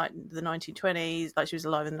 born in, like, the 1920s, like, she was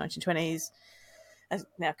alive in the 1920s.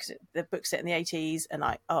 Now, because the book's set in the 80s, and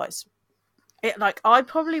like, I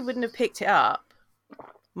probably wouldn't have picked it up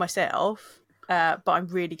myself But I'm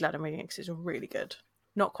really glad I'm reading it because it's really good.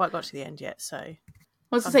 Not quite got to the end yet, so. I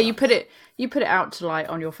was to say you put it out to like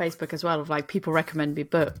on your Facebook as well of like people recommend me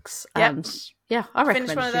books, and I recommend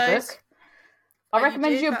you a book. I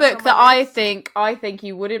recommend you a book that I think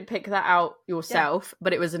you wouldn't pick that out yourself,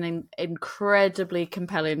 but it was an incredibly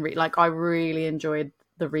compelling read. Like I really enjoyed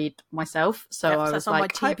the read myself, so I was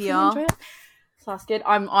like, TBR. So that's good.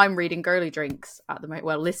 I'm reading Girly Drinks at the moment.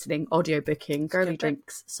 Well, listening, audiobooking Girly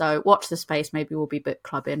Drinks. So watch the space. Maybe we'll be book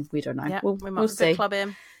clubbing. We don't know. Yeah, we'll see. Book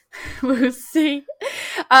clubbing. We'll see.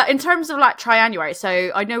 In terms of like Triannuary,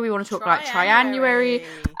 so I know we want to talk about Triannuary.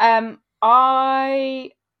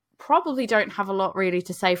 I probably don't have a lot really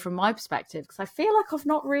to say from my perspective because I feel like I've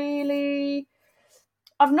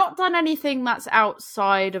not done anything that's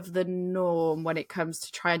outside of the norm when it comes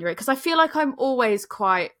to Triannuary because I feel like I'm always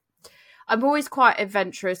quite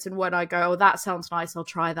adventurous, and when I go, oh, that sounds nice, I'll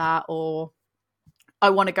try that, or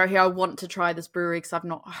I want to go here, I want to try this brewery because I've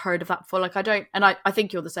not heard of that before. Like I don't, and I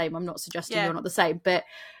think you're the same. I'm not suggesting you're not the same, but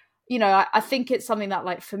you know, I think it's something that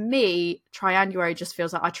like for me, Triannuary just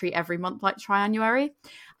feels like I treat every month like Triannuary,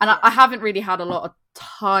 and I haven't really had a lot of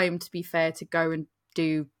time, to be fair, to go and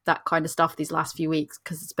do that kind of stuff these last few weeks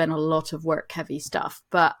because it's been a lot of work heavy stuff.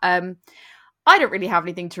 But I don't really have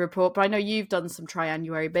anything to report, but I know you've done some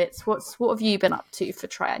Triannuary bits. What have you been up to for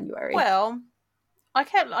Triannuary? Well,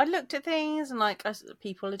 I looked at things and like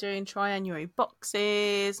people are doing Triannuary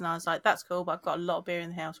boxes, and I was like, that's cool, but I've got a lot of beer in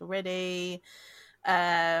the house already.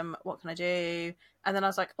 What can I do? And then I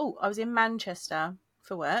was like, oh, I was in Manchester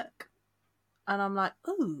for work, and I'm like,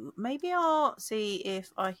 oh, maybe I'll see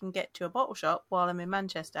if I can get to a bottle shop while I'm in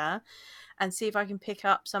Manchester and see if I can pick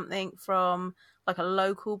up something from like a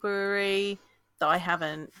local brewery that I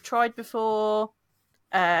haven't tried before,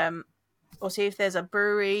 or see if there's a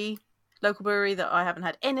local brewery that I haven't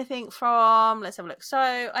had anything from. Let's have a look. So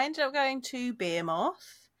I ended up going to Beer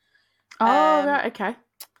Moth. Right, okay,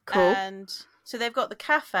 cool. And so they've got the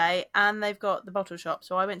cafe and they've got the bottle shop.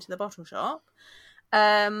 So I went to the bottle shop,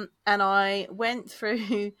 and I went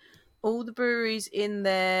through all the breweries in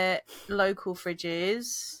their local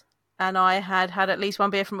fridges, and I had at least one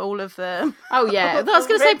beer from all of them. Oh yeah, I was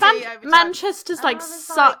going to say Manchester's like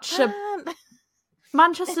such a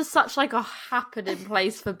Manchester's such like a happening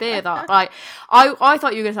place for beer that like I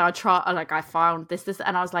thought you were going to say I found this,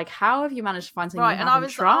 and I was like, how have you managed to find something you haven't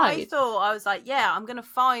tried? I was like, yeah, I'm going to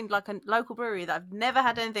find like a local brewery that I've never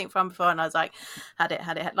had anything from before, and I was like, had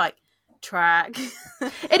it like Track.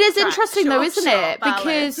 It is interesting though, isn't it?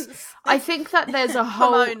 Because I think that there's a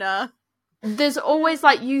whole Pomona. There's always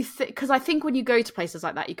like because I think when you go to places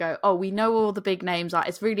like that, you go, oh, we know all the big names. Like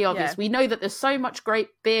it's really obvious. Yeah. We know that there's so much great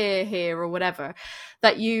beer here or whatever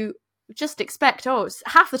that you just expect. Oh,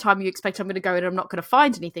 half the time you expect I'm going to go and I'm not going to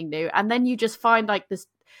find anything new, and then you just find like this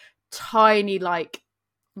tiny like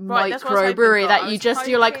micro brewery that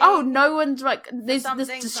you're like, oh, no one's like this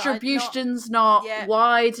distribution's not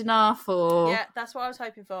wide enough, or that's what I was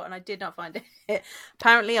hoping for, and I did not find it.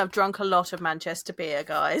 Apparently, I've drunk a lot of Manchester beer,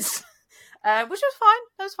 guys. Which was fine.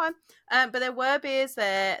 That was fine. But there were beers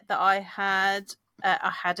there that I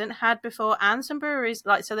hadn't had before, and some breweries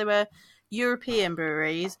so there were European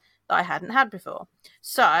breweries that I hadn't had before.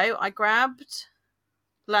 So I grabbed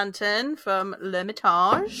Lantern from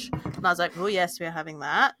L'Hermitage, and I was like, oh yes, we're having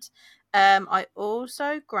that. I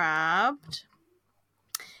also grabbed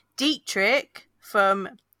Dietrich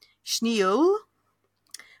from Schniel,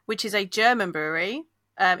 which is a German brewery.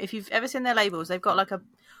 If you've ever seen their labels, they've got like a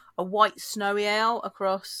white snowy ale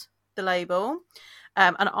across the label,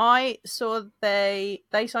 and I saw they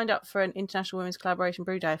signed up for an International Women's Collaboration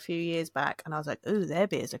Brew Day a few years back, and I was like, ooh, their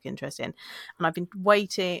beers look interesting, and I've been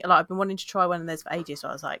wanting to try one of those for ages, so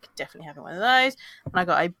I was like, definitely having one of those, and I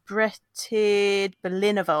got a Bretted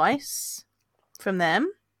Berliner Weiss from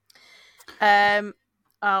them. I've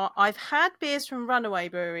had beers from Runaway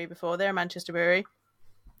Brewery before. They're a Manchester brewery.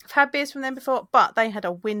 I've had beers from them before, but they had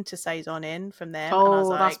a winter saison in from them. Oh, and I was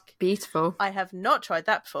like, that's beautiful. I have not tried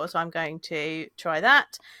that before, so I'm going to try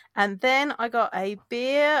that. And then I got a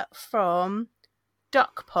beer from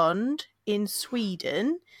Duck Pond in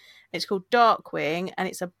Sweden. It's called Darkwing, and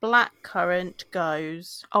it's a blackcurrant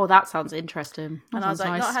goes. Oh, that sounds interesting. And I was like,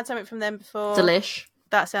 nice. Not had something from them before. Delish.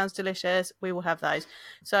 That sounds delicious. We will have those.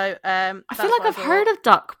 So I feel like I've heard of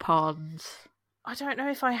Duck Pond. I don't know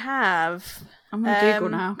if I have. I'm going to Google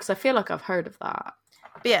now because I feel like I've heard of that.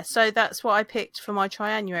 But yeah, so that's what I picked for my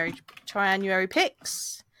Triannuary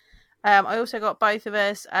picks. I also got both of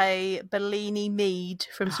us a Bellini mead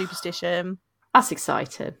from Superstition. That's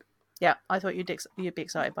exciting. Yeah, I thought you'd be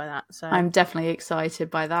excited by that. So I'm definitely excited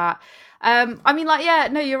by that. I mean, like, yeah,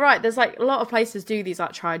 no, you're right. There's like a lot of places do these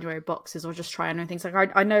like Try-Annuary boxes or just Try-Annuary things.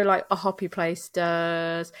 Like I know like a Hoppy place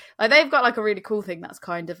does. Like they've got like a really cool thing that's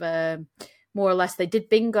kind of more or less, they did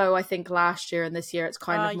bingo I think last year, and this year it's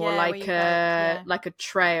kind of more like like a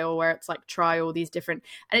trail where it's like try all these different,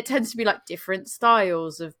 and it tends to be like different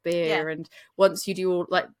styles of beer. And once you do all,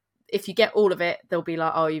 like, if you get all of it, they'll be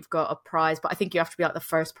like, oh, you've got a prize, but I think you have to be like the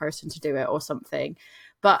first person to do it or something.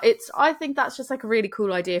 But I think that's just like a really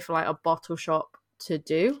cool idea for like a bottle shop to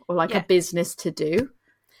do, or like a business to do.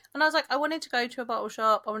 And I was like, I wanted to go to a bottle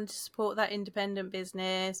shop. I wanted to support that independent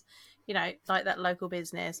business, you know, like that local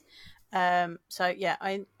business. So yeah,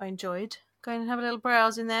 I enjoyed going and have a little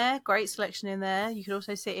browse in there. Great selection in there. You could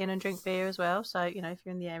also sit in and drink beer as well. So, you know, if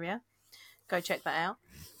you're in the area, go check that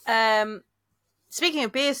out. Speaking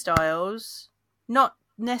of beer styles, not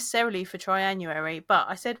necessarily for Try-Annuary, but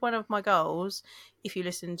I said one of my goals, if you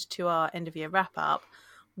listened to our end of year wrap up,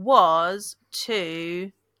 was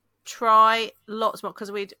to try lots more,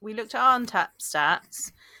 because we looked at our Untapped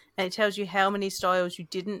stats and it tells you how many styles you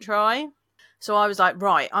didn't try. So I was like,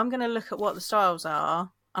 right, I'm going to look at what the styles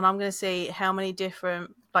are and I'm going to see how many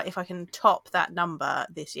different, like if I can top that number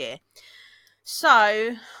this year.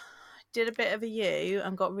 So did a bit of a U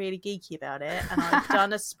and got really geeky about it, and I've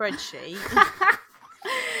done a spreadsheet.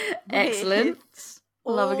 Excellent.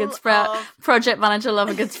 Love a good spreadsheet. Project manager, love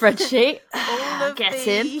a good spreadsheet. All of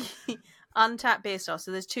the Untapped beer styles.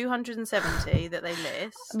 So there's 270 that they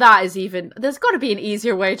list. That is even. There's got to be an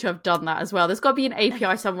easier way to have done that as well. There's got to be an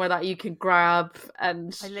API somewhere that you can grab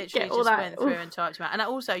and. I literally just went through and typed them out. And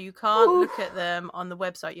also, you can't look at them on the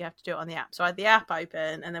website. You have to do it on the app. So I had the app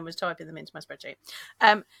open and then was typing them into my spreadsheet.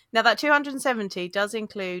 Now that 270 does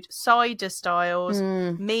include cider styles,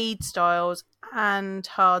 mead styles, and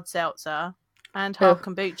hard seltzer. And hard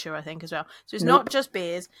kombucha, I think, as well. So it's not just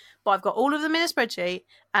beers, but I've got all of them in a spreadsheet.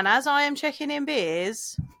 And as I am checking in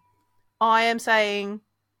beers, I am saying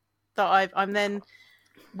that I'm then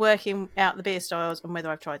working out the beer styles and whether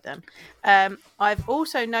I've tried them. I've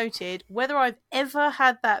also noted whether I've ever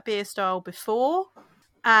had that beer style before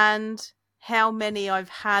and how many I've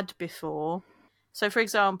had before. So, for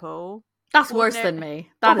example... That's worse than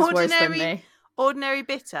me. That is worse than me. Ordinary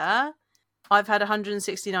bitter... I've had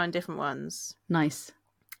 169 different ones. Nice.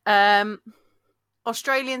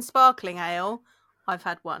 Australian sparkling ale, I've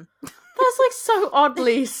had one. That's like so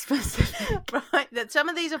oddly specific. Right. That some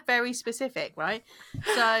of these are very specific, right?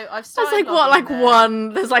 So I've started. That's like what, like there.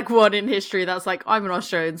 One. There's like one in history that's like, I'm an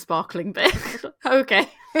Australian sparkling beer. Okay.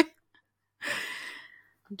 I'm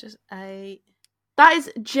just a. That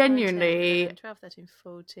is genuinely... 10, 12, 13,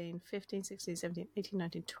 14, 15, 16, 17, 18,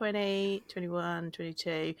 19, 20, 21,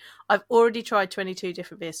 22. I've already tried 22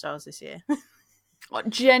 different beer styles this year.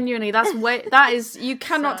 Genuinely, that's way... That is... You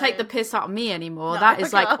cannot take the piss out of me anymore. No, that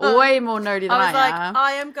is like way more nerdy than I am.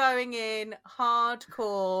 I am going in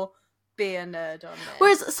hardcore beer nerd on this.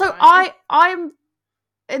 Whereas, so right? I'm...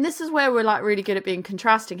 And this is where we're like really good at being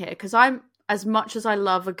contrasting here, because I'm... As much as I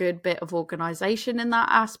love a good bit of organization in that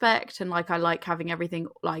aspect, and like I like having everything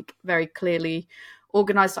like very clearly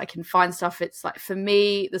organized so I can find stuff, it's like for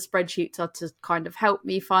me the spreadsheets are to kind of help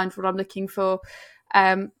me find what I'm looking for.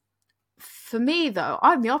 For me though,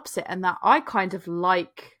 I'm the opposite in that I kind of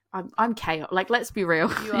like I'm chaos. Like, let's be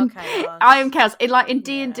real. You are chaos. I am chaos. In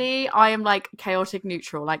D&D, I am like chaotic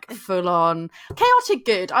neutral, like full on chaotic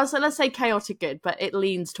good. I was like, let's say chaotic good, but it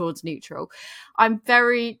leans towards neutral. I'm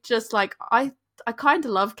very just like I kind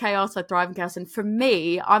of love chaos. I thrive in chaos, and for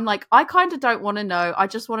me, I'm like I kind of don't want to know. I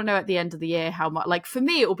just want to know at the end of the year how much. Like for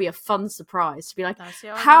me, it will be a fun surprise to be like,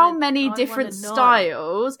 how many different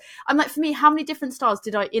styles? I'm like, for me, how many different styles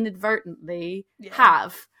did I inadvertently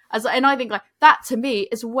have? And I think like that to me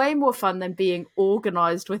is way more fun than being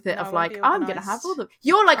organized with it. Of like, I'm gonna have all the.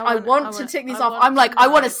 You're like, I want to tick these off. I'm like, I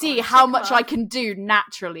want to see how much I can do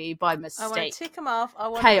naturally by mistake. I want to tick them off. I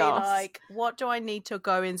want to be like, what do I need to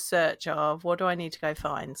go in search of? What do I need to go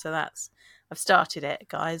find? So I've started it,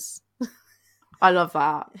 guys. I love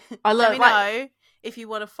that. I love. Let me know if you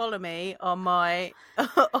want to follow me on my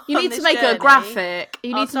you need to make a graphic.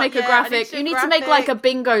 You need to make a graphic. You need to make like a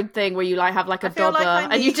bingo thing where you like have like a dobber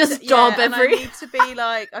and you just dob every. I need to be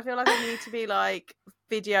like, I feel like I need to be like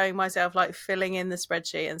videoing myself like filling in the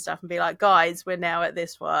spreadsheet and stuff and be like, guys, we're now at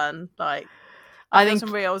this one. Like, I There's think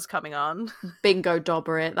some reels coming on. bingo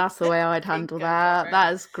dobber it. That's the way I'd handle Bingo that. dobber it.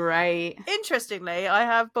 That is great. Interestingly, I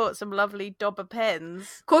have bought some lovely Dobber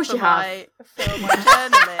pens. Of course for you have. for my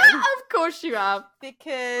journaling. Of course you have.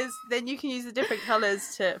 Because then you can use the different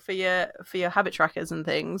colours for your habit trackers and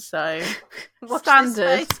things. So watch Standard.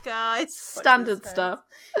 this space, guys. Watch Standard this space. stuff.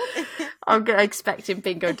 I'm expecting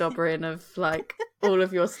bingo dobbering of like all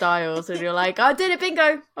of your styles, and you're like, I did it,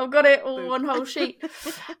 bingo! I've got it all on one whole sheet.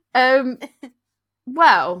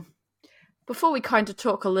 Well, before we kind of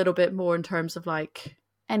talk a little bit more in terms of like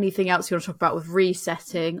anything else you want to talk about with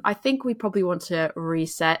resetting, I think we probably want to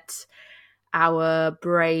reset our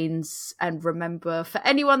brains and remember for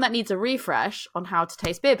anyone that needs a refresh on how to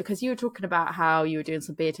taste beer, because you were talking about how you were doing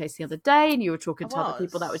some beer tasting the other day and you were talking to other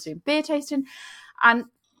people that were doing beer tasting, and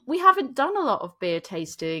we haven't done a lot of beer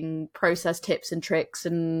tasting process tips and tricks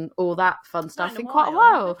and all that fun stuff in quite a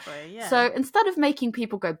while. Yeah. So instead of making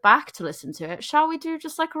people go back to listen to it, shall we do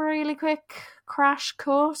just like a really quick crash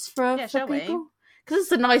course for people? Because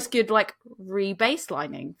it's a nice, good like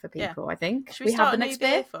re-baselining for people. I think. Should we start have the a next new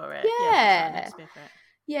beer for it?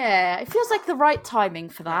 Yeah, it feels like the right timing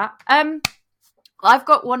for that. I've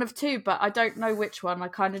got one of two, but I don't know which one. I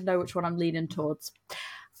kind of know which one I'm leaning towards.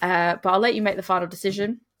 But I'll let you make the final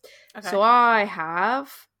decision. Okay. So I have,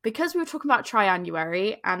 because we were talking about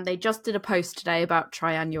Triannuary, and they just did a post today about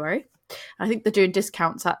Triannuary. I think they're doing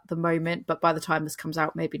discounts at the moment, but by the time this comes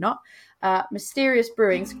out, maybe not. Mysterious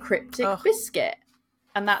Brewing's Cryptic Biscuit.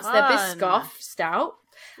 And that's their Biscoff Stout.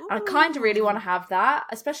 And I kind of really want to have that,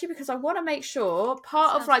 especially because I want to make sure,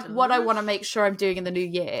 part of like what I want to make sure I'm doing in the new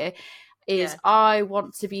year is I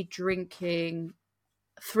want to be drinking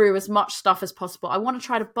through as much stuff as possible. I want to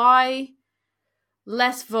try to buy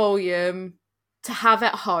less volume to have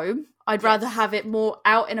at home. I'd rather have it more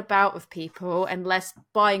out and about with people and less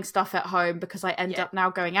buying stuff at home, because I end up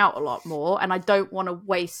now going out a lot more and I don't want to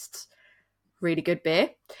waste really good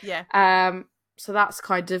beer. So that's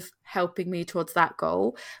kind of helping me towards that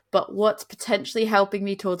goal. But what's potentially helping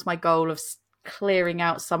me towards my goal of clearing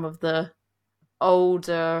out some of the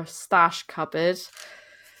older stash cupboard,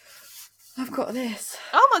 I've got this.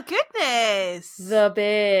 Oh my goodness! The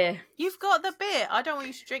beer. You've got the beer. I don't want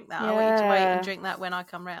you to drink that. I want you to wait and drink that when I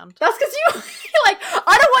come round. That's because you're like,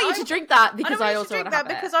 I don't want you to drink that because I also want to have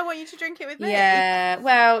it. Because I want you to drink it with me. Yeah,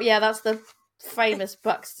 well, yeah, that's the famous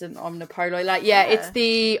Buxton Omnipolo. Like, it's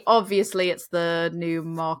the new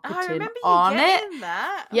marketing on it.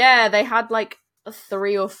 That. Yeah, they had like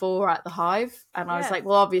 3 or 4 at the Hive, and I was like,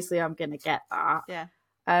 well, obviously I'm gonna get that. Yeah.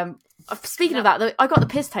 Speaking of that, I got the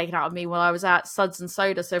piss taken out of me while I was at Suds and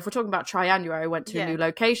Soda. So if we're talking about Triannuary, I went to a new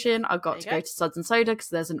location. I got to go to Suds and Soda because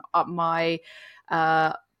there's my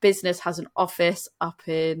business has an office up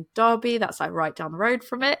in Derby. That's like right down the road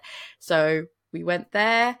from it. So we went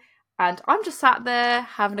there, and I'm just sat there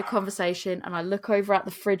having a conversation, and I look over at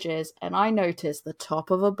the fridges and I notice the top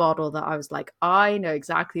of a bottle that I was like, I know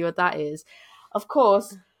exactly what that is. Of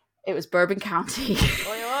course, it was Bourbon County.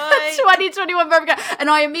 2021 Bourbon County. And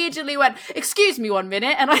I immediately went, excuse me 1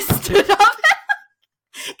 minute. And I stood up.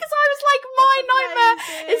 Because I was like, my nightmare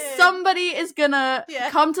is somebody is going to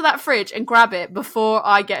come to that fridge and grab it before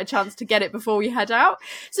I get a chance to get it before we head out.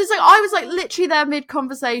 So it's like, I was like literally there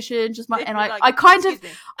mid-conversation.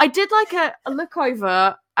 I did like a look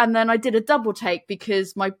over, and then I did a double take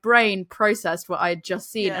because my brain processed what I had just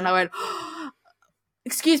seen. And I went,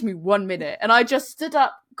 excuse me 1 minute. And I just stood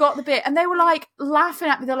up, got the beer, and they were like laughing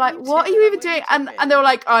at me. They're like, what are you even doing? And they were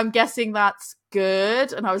like, I'm guessing that's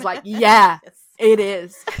good. And I was like, yeah, it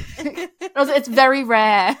is. I was like, it's very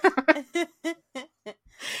rare. So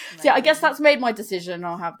yeah, I guess that's made my decision.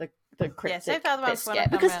 I'll have the Cryptic Biscuit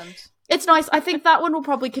because it's nice. I think that one will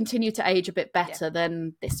probably continue to age a bit better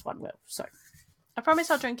than this one will. So I promise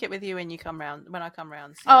I'll drink it with you when I come round.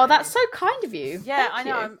 So. Oh, that's so kind of you. Yeah, Thank I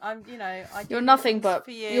know. you. I'm you're nothing but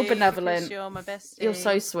you're benevolent. You're my bestie. You're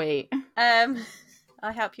so sweet.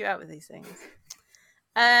 I help you out with these things.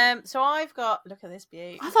 So I've got, look at this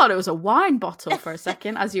beauty. I thought it was a wine bottle for a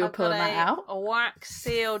second as you were pulling that out. A wax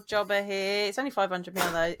sealed jobber here. It's only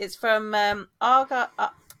 500ml though. It's from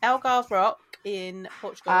Algarve Rock in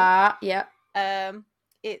Portugal. Yeah.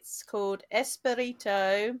 It's called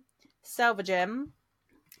Espirito Salvagem.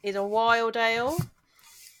 It's a wild ale.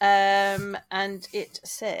 And it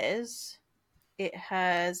says it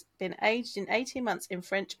has been aged in 18 months in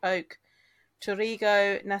French oak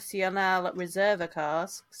Tourigo Nacional Reserva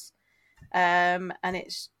casks, and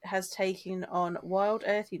it has taken on wild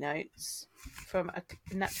earthy notes from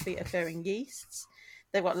naturally occurring yeasts.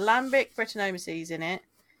 They've got lambic Brettanomyces in it,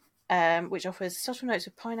 which offers subtle notes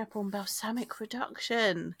of pineapple and balsamic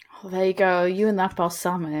reduction. Oh, there you go. You and that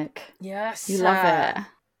balsamic. Yes. You love it.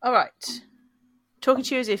 All right. Talking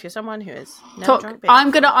to you as if you're someone who has never drunk beer.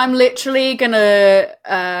 I'm literally gonna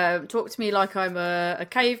talk to me like I'm a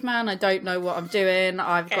caveman. I don't know what I'm doing.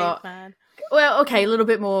 I've got a little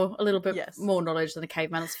bit more knowledge than a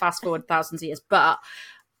caveman. Let's fast forward thousands of years, but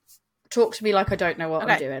talk to me like I don't know what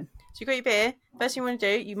I'm doing. So you got your beer. First thing you want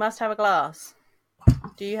to do, you must have a glass.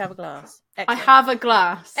 Do you have a glass? Excellent. I have a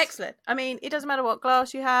glass. Excellent. I mean, it doesn't matter what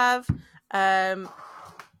glass you have.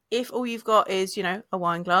 If all you've got is, a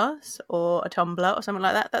wine glass or a tumbler or something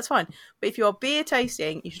like that, that's fine. But if you're beer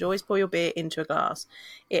tasting, you should always pour your beer into a glass.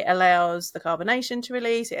 It allows the carbonation to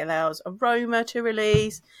release. It allows aroma to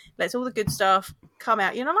release. Lets all the good stuff come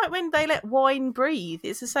out. Like when they let wine breathe.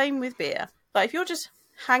 It's the same with beer. Like if you're just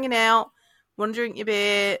hanging out, want to drink your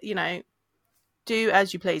beer, do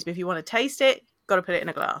as you please. But if you want to taste it, got to put it in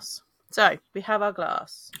a glass. So we have our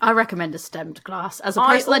glass. I recommend a stemmed glass. As a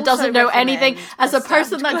person that doesn't know anything,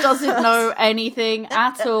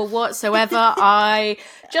 at all whatsoever, I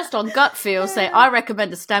just on gut feel say I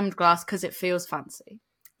recommend a stemmed glass because it feels fancy.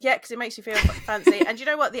 Yeah, because it makes you feel fancy. And you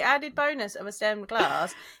know what? The added bonus of a stemmed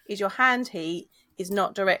glass is your hand heat is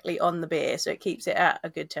not directly on the beer, so it keeps it at a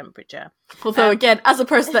good temperature. Although, again, as a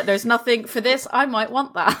person that knows nothing for this, I might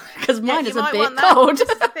want that because mine is a bit cold. This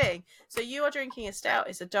is the thing. So you are drinking a stout.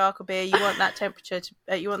 It's a darker beer. You want that temperature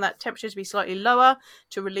to be slightly lower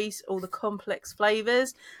to release all the complex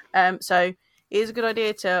flavors. So it is a good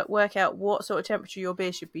idea to work out what sort of temperature your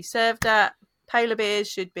beer should be served at. Paler beers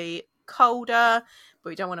should be colder, but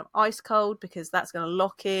we don't want them ice cold because that's going to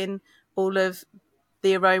lock in all of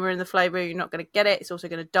the aroma and the flavour. You're not going to get it. It's also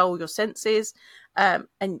going to dull your senses.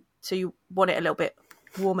 And so you want it a little bit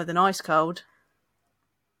warmer than ice cold.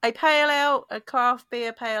 A pale ale, a craft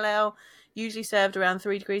beer pale ale, usually served around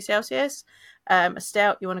 3 degrees Celsius. A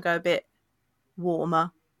stout, you want to go a bit warmer.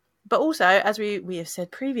 But also, as we have said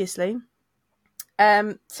previously,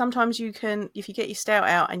 sometimes you can, if you get your stout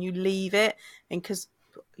out and you leave it, and because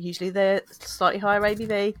usually they're slightly higher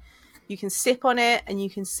ABV, you can sip on it and you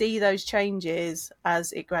can see those changes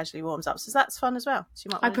as it gradually warms up. So that's fun as well. So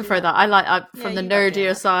I prefer that. I like from the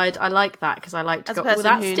nerdier side. I like that because I like to go. As a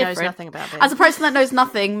person who knows nothing about it. As a person that knows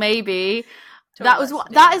nothing, maybe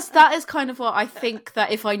that is kind of what I think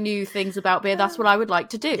that if I knew things about beer, that's what I would like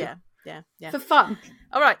to do. Yeah. For fun.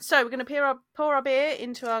 All right, so we're going to pour our beer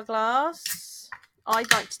into our glass.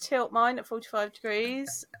 I'd like to tilt mine at 45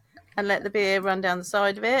 degrees and let the beer run down the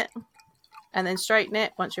side of it. And then straighten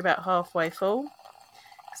it once you're about halfway full.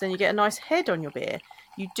 Because then you get a nice head on your beer.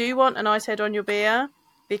 You do want a nice head on your beer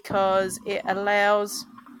because it allows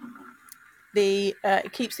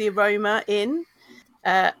it keeps the aroma in,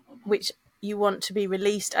 which you want to be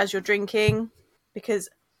released as you're drinking. Because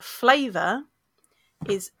flavour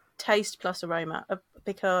is taste plus aroma.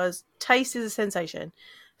 Because taste is a sensation.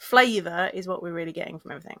 Flavour is what we're really getting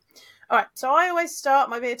from everything. All right, so I always start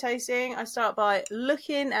my beer tasting. I start by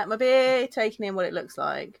looking at my beer, taking in what it looks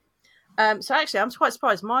like. So actually, I'm quite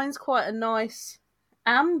surprised. Mine's quite a nice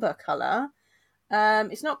amber colour.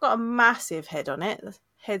 It's not got a massive head on it. The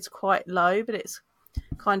head's quite low, but it's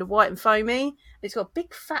kind of white and foamy. It's got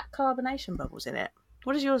big fat carbonation bubbles in it.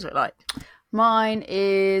 What does yours look like? Mine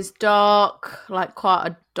is dark, like quite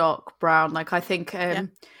a dark brown. Like I think...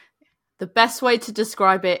 The best way to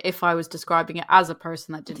describe it, if I was describing it as a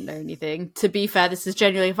person that didn't know anything, to be fair, this is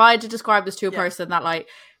genuinely, if I had to describe this to a person that like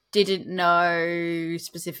didn't know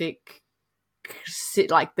specific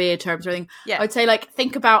like beer terms or anything, I'd say like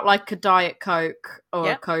think about like a Diet Coke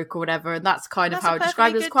or a Coke or whatever, and that's kind of how I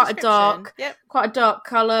describe it. It's quite a dark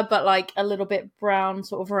colour, but like a little bit brown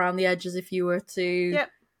sort of around the edges if you were to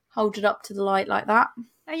hold it up to the light like that.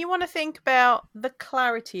 And you want to think about the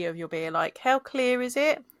clarity of your beer, like how clear is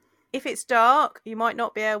it? If it's dark, you might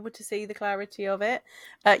not be able to see the clarity of it.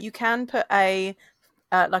 You can put a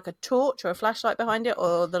torch or a flashlight behind it,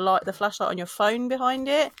 or the flashlight on your phone behind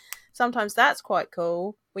it. Sometimes that's quite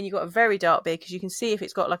cool when you've got a very dark beer because you can see if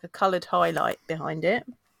it's got like a coloured highlight behind it.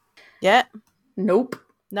 Yeah. Nope.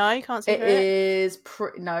 No, you can't see it. It is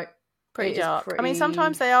pretty dark. I mean,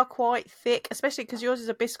 sometimes they are quite thick, especially because yours is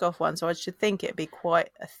a Biscoff one, so I should think it'd be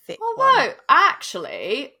quite a thick one. Although,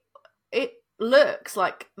 actually, it looks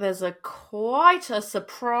like there's quite a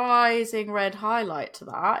surprising red highlight to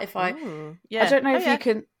that. I don't know if you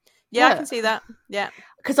can. Yeah, I can see that. Yeah,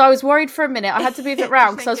 because I was worried for a minute. I had to move it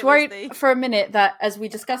round because I was worried for a minute that, as we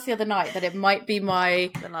discussed the other night, that it might be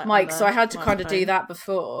my mic. So I had to kind of do that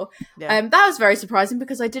before. Yeah. That was very surprising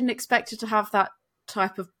because I didn't expect it to have that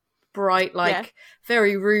type of bright, like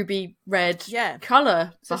very ruby red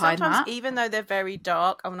colour so behind sometimes, that. even though they're very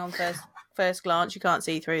dark, and on first glance you can't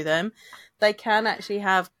see through them, they can actually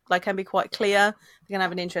can be quite clear. They can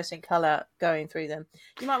have an interesting colour going through them.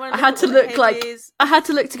 You might want to I had to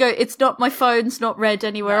look to go, it's not, my phone's not red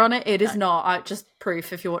anywhere on it. It is not. I just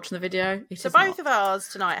proof if you're watching the video. So both of ours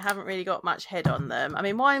tonight haven't really got much head on them. I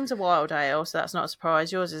mean, mine's a wild ale, so that's not a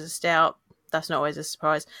surprise. Yours is a stout. That's not always a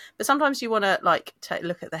surprise. But sometimes you want to take a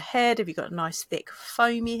look at the head. Have you got a nice thick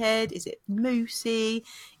foamy head? Is it moussey?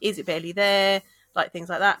 Is it barely there? Like things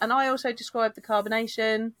like that. And I also describe the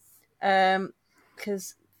carbonation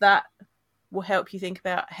because that will help you think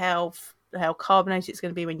about how carbonated it's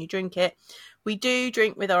going to be when you drink it. We do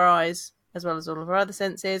drink with our eyes as well as all of our other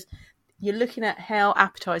senses. You're looking at how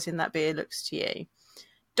appetizing that beer looks to you.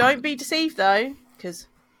 Don't be deceived though, because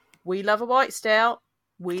we love a white stout.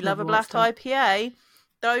 We love a black IPA.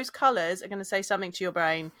 Those colours are going to say something to your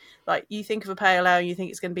brain. Like, you think of a pale ale, you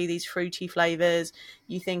think it's going to be these fruity flavours.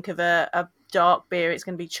 You think of a dark beer, it's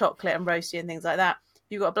going to be chocolate and roasty and things like that. If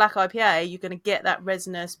you've got a black IPA, you're going to get that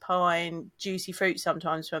resinous pine, juicy fruit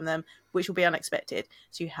sometimes from them, which will be unexpected.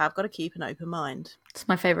 So you have got to keep an open mind. It's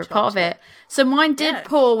my favourite part of it. So mine did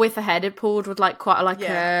pour with the head. It poured with quite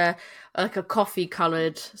a coffee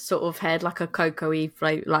coloured sort of head, like a cocoa-y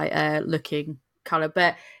looking colour,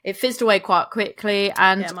 but it fizzed away quite quickly,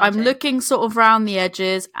 and I'm looking sort of around the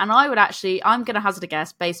edges, and I'm going to hazard a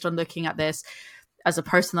guess based on looking at this as a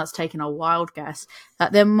person that's taken a wild guess,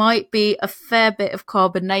 that there might be a fair bit of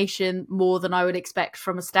carbonation, more than I would expect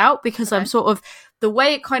from a stout, because I'm sort of, the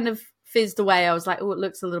way it kind of fizzed away, I was like, oh, it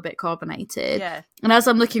looks a little bit carbonated. And as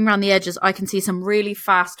I'm looking around the edges, I can see some really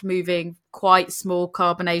fast moving, quite small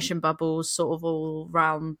carbonation bubbles sort of all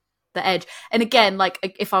around the edge. And again, like,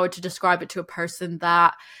 if I were to describe it to a person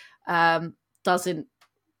that doesn't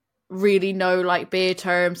really know like beer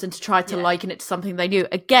terms, and to try to liken it to something they knew,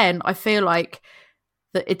 again, I feel like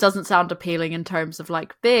that it doesn't sound appealing in terms of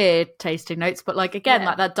like beer tasting notes, but like, again,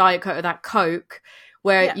 like that Diet Coke or that Coke,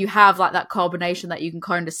 where you have like that carbonation that you can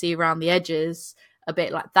kind of see around the edges a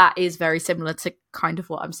bit, like that is very similar to kind of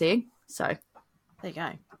what I'm seeing. So there you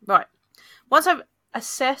go. Right, once I've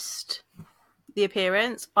assessed the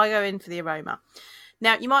appearance, I go in for the aroma.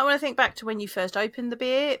 Now, you might want to think back to when you first opened the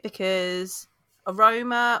beer, because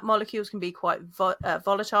aroma molecules can be quite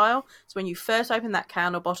volatile. So when you first open that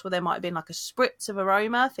can or bottle, there might have been like a spritz of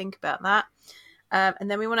aroma. Think about that. And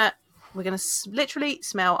then we're going to literally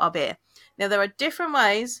smell our beer. Now, there are different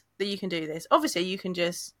ways that you can do this. Obviously, you can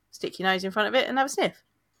just stick your nose in front of it and have a sniff,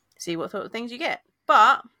 see what sort of things you get.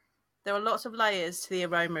 But there are lots of layers to the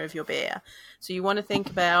aroma of your beer. So you want to think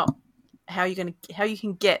about how you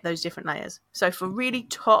can get those different layers. So for really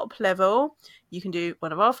top level, you can do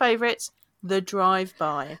one of our favourites, the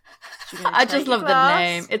drive-by. So I just love the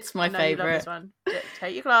name. It's my favourite. This one.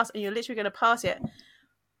 Take your glass and you're literally going to pass it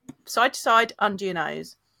side to side under your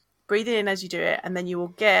nose. Breathe it in as you do it, and then you will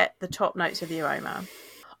get the top notes of the aroma.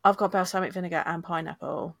 I've got balsamic vinegar and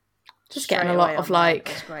pineapple. Just getting a lot of like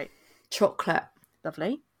that's great. Chocolate.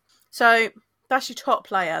 Lovely. So that's your top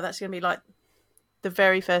layer. That's going to be like the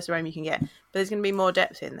very first aroma you can get, but there's going to be more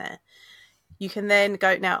depth in there. You can then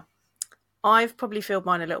go, now I've probably filled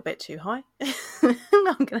mine a little bit too high. I'm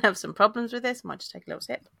going to have some problems with this. I might just take a little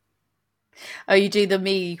sip. Oh, you do the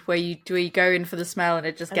me where you go in for the smell and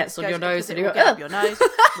it just gets on your nose and you go, get up your nose.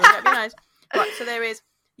 We'll get up your nose. Right, so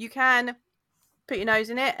you can put your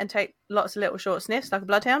nose in it and take lots of little short sniffs like a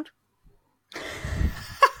bloodhound. I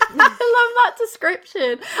love that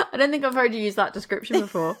description. I don't think I've heard you use that description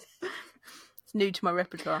before. It's new to my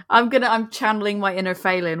repertoire. I'm channeling my inner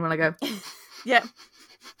Phelan when I go. Yep,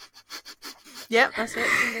 that's it.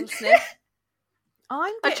 A little sniff.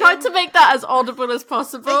 I tried to make that as audible as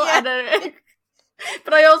possible,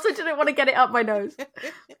 but I also didn't want to get it up my nose.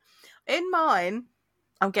 In mine,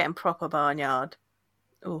 I'm getting proper barnyard.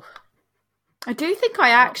 Ooh. I do think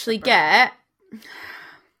I actually get...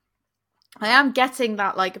 I am getting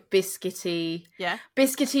that like biscuity. Yeah.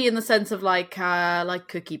 Biscuity in the sense of like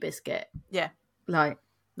cookie biscuit. Yeah. Like.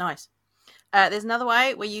 Nice. There's another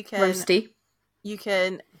way where you can... Roasty.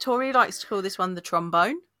 Tori likes to call this one the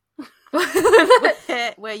trombone.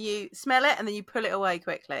 where you smell it and then you pull it away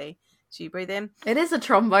quickly. So you breathe in. It is a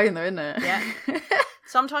trombone though, isn't it? Yeah.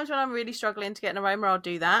 Sometimes when I'm really struggling to get an aroma, I'll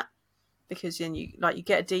do that, because then you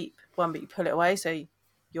get a deep one, but you pull it away, so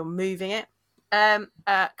you're moving it.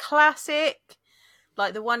 Classic,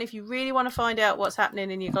 like the one if you really want to find out what's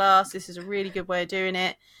happening in your glass, this is a really good way of doing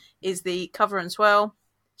it, is the cover and swirl.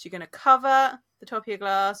 So you're going to cover the top of your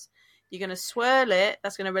glass, you're going to swirl it,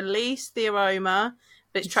 that's going to release the aroma,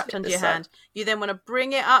 but it's trapped under your hand. You then want to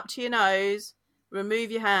bring it up to your nose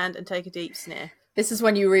remove your hand and take a deep sniff. This is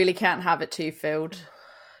when you really can't have it too filled.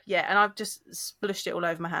 Yeah, and I've just splushed it all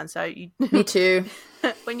over my hand. So you, Me too.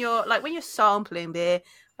 when you're sampling beer,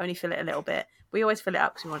 only fill it a little bit. We always fill it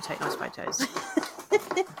up because we want to take nice photos.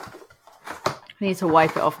 I need to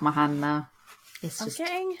wipe it off my hand now.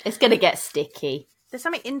 It's going to get sticky. There's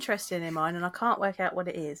something interesting in mine, and I can't work out what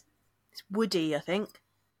it is. It's woody, I think.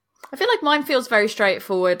 I feel like mine feels very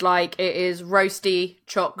straightforward. Like it is roasty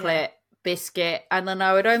chocolate biscuit, and then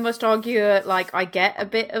I would almost argue like I get a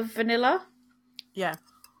bit of vanilla. Yeah.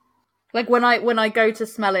 Like when I go to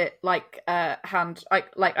smell it, like I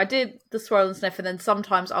did the swirl and sniff, and then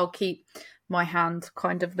sometimes I'll keep my hand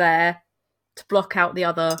kind of there to block out the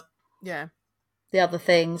other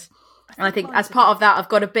things. And I think as part of that, I've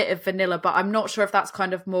got a bit of vanilla, but I'm not sure if that's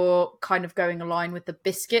kind of more kind of going along with the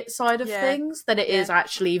biscuit side of things than it is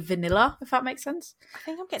actually vanilla, if that makes sense. I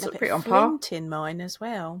think I'm getting a bit of Flint in mine as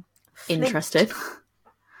well. Interesting.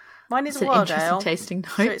 Mine is a wild ale, tasting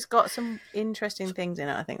note. So it's got some interesting things in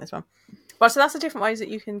it, I think, this one. But so that's the different ways that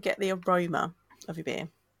you can get the aroma of your beer.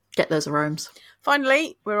 Get those aromas.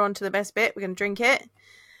 Finally, we're on to the best bit. We're going to drink it.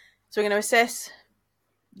 So we're going to assess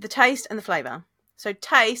the taste and the flavour. So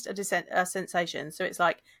taste are sensations. So it's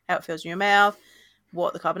like how it feels in your mouth,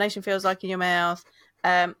 what the carbonation feels like in your mouth.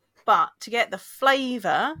 But to get the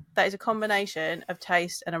flavour, that is a combination of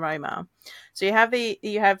taste and aroma. So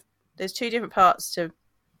there's two different parts to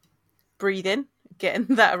breathe in, getting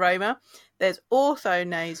that aroma. There's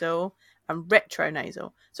orthonasal and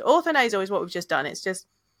retronasal. So orthonasal is what we've just done. It's just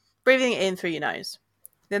breathing it in through your nose.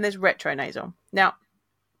 Then there's retronasal. Now,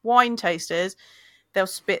 wine tasters, they'll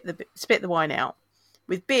spit the wine out.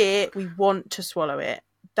 With beer, we want to swallow it.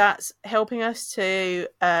 That's helping us to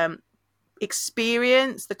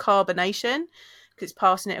experience the carbonation because it's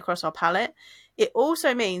passing it across our palate. It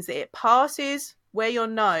also means that it passes where your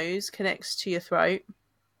nose connects to your throat,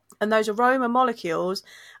 and those aroma molecules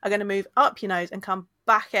are going to move up your nose and come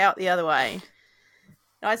back out the other way.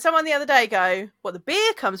 Now, I had someone the other day go, the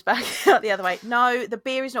beer comes back out the other way. No, the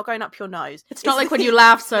beer is not going up your nose. It's not like when you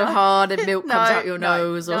laugh so hard and milk comes out your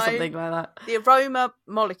nose or something like that. The aroma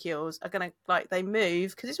molecules are going to, they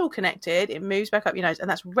move, because it's all connected, it moves back up your nose, and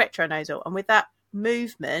that's retronasal. And with that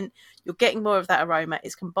movement, you're getting more of that aroma.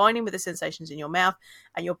 It's combining with the sensations in your mouth,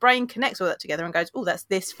 and your brain connects all that together and goes, that's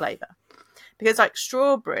this flavour. Because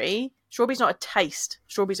strawberry's not a taste,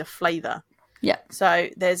 strawberry's a flavour. Yeah. So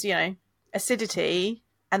there's, acidity,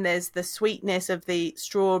 and there's the sweetness of the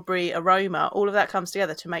strawberry aroma. All of that comes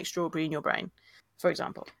together to make strawberry in your brain, for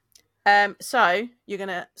example. So you're going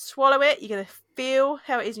to swallow it. You're going to feel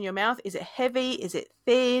how it is in your mouth. Is it heavy? Is it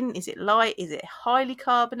thin? Is it light? Is it highly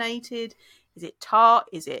carbonated? Is it tart?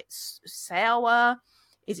 Is it sour?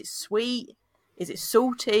 Is it sweet? Is it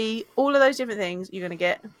salty? All of those different things you're going to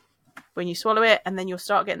get when you swallow it, and then you'll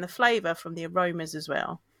start getting the flavour from the aromas as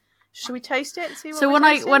well. Should we taste it and see what So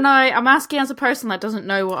when I'm asking as a person that doesn't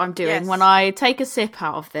know what I'm doing, when I take a sip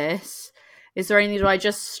out of this, do I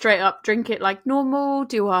just straight up drink it like normal?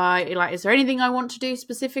 Is there anything I want to do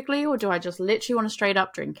specifically, or do I just literally want to straight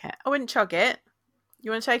up drink it? I wouldn't chug it.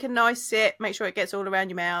 You want to take a nice sip, make sure it gets all around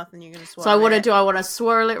your mouth, and you're going to swallow it. I want to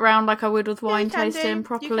swirl it around like I would with wine tasting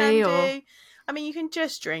properly? You can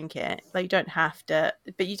just drink it. You don't have to,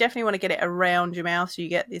 but you definitely want to get it around your mouth so you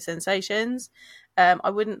get the sensations. I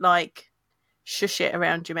wouldn't shush it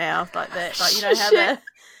around your mouth like that. Chew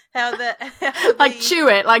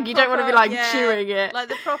it. You don't want to be chewing it. Like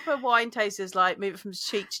the proper wine tasters, move it from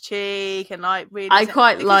cheek to cheek and really. I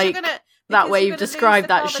quite like that way you've described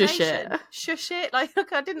that. Shush it. Shush it. I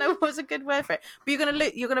didn't know what was a good word for it. But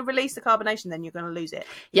you're gonna release the carbonation, then you're gonna lose it.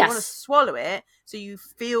 You want to swallow it so you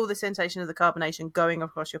feel the sensation of the carbonation going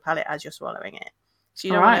across your palate as you're swallowing it. So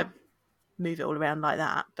you don't want to move it all around like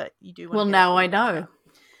that, but you do want to now I know.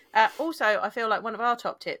 Also, I feel like one of our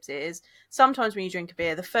top tips is sometimes when you drink a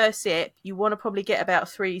beer, the first sip, you want to probably get about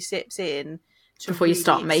 3 sips in before you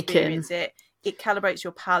start making it. It calibrates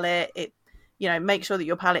your palate. It, make sure that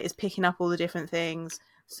your palate is picking up all the different things.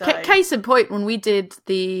 So, case in point, when we did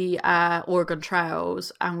the Oregon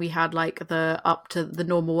Trails and we had the up to the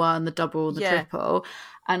normal one, the double, the triple,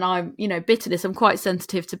 and I'm, bitterness, I'm quite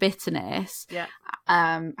sensitive to bitterness. Yeah.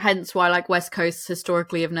 Hence why West Coast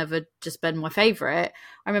historically have never just been my favourite.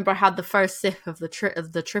 I remember I had the first sip of the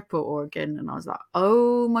triple Oregon and I was like,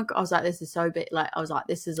 oh my God, I was like, this is so bit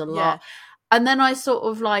this is a lot. And then I sort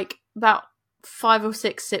of about 5 or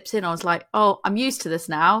 6 sips in, I was like, oh, I'm used to this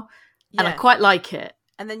now. And I quite like it.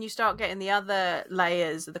 and then you start getting the other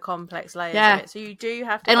layers, the complex layers Yeah. of it. So you do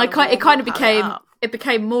have to. And it kind of it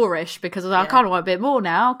became moreish because I kind of want a bit more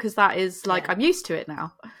now because that is like I'm used to it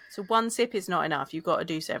now. So one sip is not enough. You've got to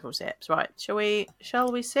do several sips. Right? Shall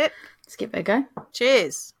we sip? Let's give it a go.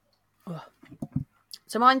 Cheers. Oh.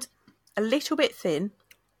 So mine's a little bit thin,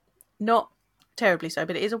 not terribly so,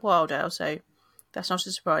 but it is a wild ale, so that's not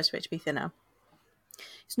a surprise for it to be thinner.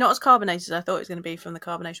 It's not as carbonated as I thought it was going to be from the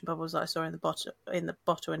carbonation bubbles that I saw in the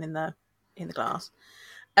bottle and in the glass.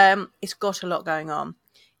 It's got a lot going on.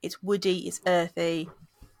 It's woody, it's earthy.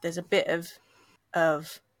 There's a bit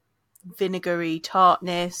of vinegary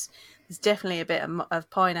tartness. There's definitely a bit of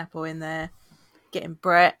pineapple in there. Getting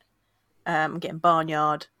Brett, getting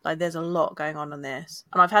Barnyard. Like there's a lot going on this,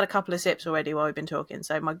 and I've had a couple of sips already while we've been talking,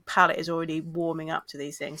 so my palate is already warming up to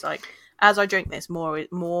these things. Like as I drink this, more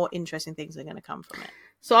interesting things are going to come from it.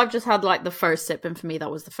 So I've just had like the first sip, and for me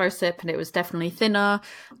that was the first sip, and it was definitely thinner.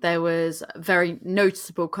 There was very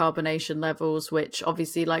noticeable carbonation levels, which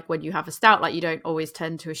obviously like when you have a stout, like you don't always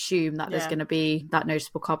tend to assume that there's going to be that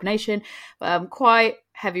noticeable carbonation. But quite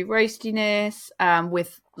heavy roastiness,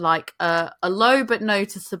 with like a low but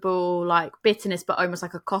noticeable like bitterness, but almost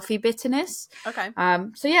like a coffee bitterness. Okay.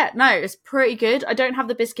 So yeah, no, it's pretty good. I don't have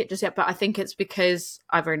the biscuit just yet, but I think it's because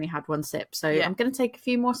I've only had one sip. So I'm going to take a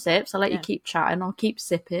few more sips. I'll let you keep chatting. I'll keep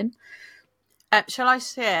sipping. Shall I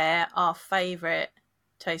share our favourite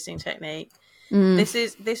tasting technique?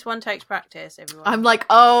 This one takes practice, everyone. I'm like,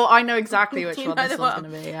 oh, I know exactly which one this one's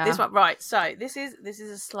going to be. Yeah. This one, right. So this is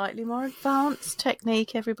a slightly more advanced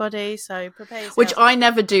technique, everybody. So prepare yourself. Which I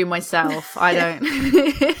never do myself. I don't.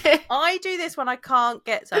 I do this when I can't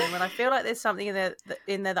get something, when I feel like there's something in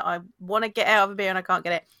there that I want to get out of a beer and I can't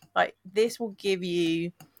get it. Like this will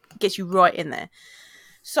gets you right in there.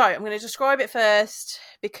 So I'm going to describe it first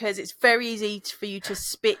because it's very easy for you to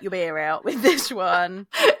spit your beer out with this one.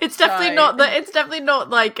 It's definitely not that. It's definitely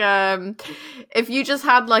not like if you just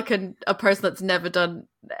had like a person that's never done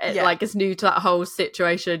it, like is new to that whole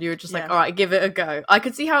situation. You were just like, all right, give it a go. I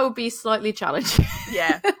could see how it would be slightly challenging.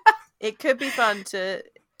 Yeah, it could be funny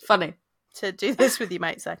to do this with your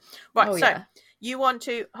mates. So right, you want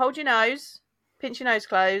to hold your nose, pinch your nose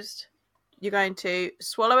closed. You're going to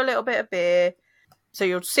swallow a little bit of beer. So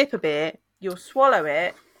you'll sip a bit, you'll swallow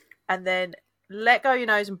it, and then let go of your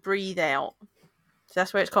nose and breathe out. So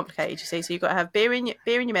that's where it's complicated, you see. So you've got to have beer in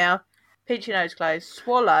your mouth, pinch your nose closed,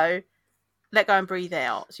 swallow, let go and breathe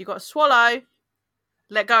out. So you've got to swallow,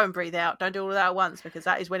 let go and breathe out. Don't do all of that at once because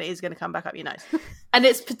that is when it is going to come back up your nose. And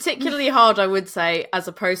it's particularly hard, I would say, as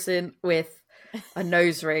a person with a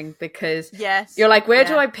nose ring because you're like, where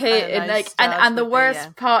do I pit? And like, and the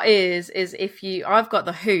worst part is if I've got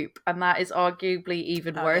the hoop, and that is arguably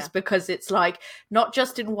even worse because it's like not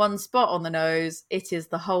just in one spot on the nose, it is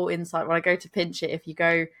the whole inside. When I go to pinch it, if you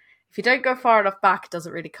don't go far enough back, it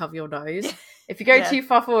doesn't really cover your nose. If you go too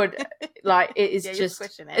far forward, like it is just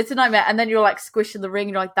it's a nightmare. And then you're like squishing the ring,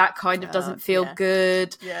 and you're like that kind of doesn't feel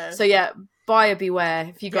good. Yeah. So buyer beware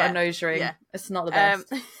if you got a nose ring. It's not the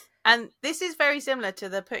best. And this is very similar to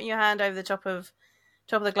the putting your hand over the top of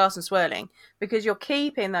the glass and swirling, because you're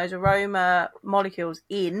keeping those aroma molecules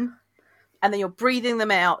in, and then you're breathing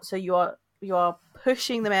them out. So you are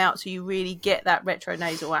pushing them out, so you really get that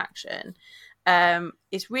retronasal action.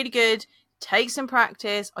 It's really good. Take some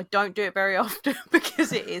practice. I don't do it very often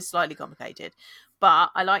because it is slightly complicated,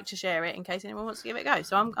 but I like to share it in case anyone wants to give it a go.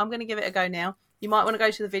 So I'm going to give it a go now. You might want to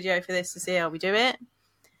go to the video for this to see how we do it.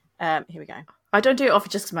 Here we go. I don't do it often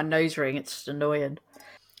just because my nose ring. It's just annoying.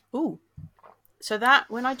 Ooh. So that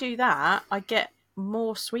when I do that, I get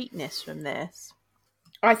more sweetness from this.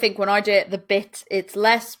 I think when I do it, it's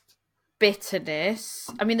less bitterness.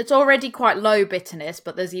 I mean, it's already quite low bitterness,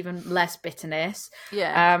 but there's even less bitterness.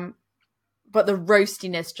 Yeah. But the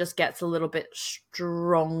roastiness just gets a little bit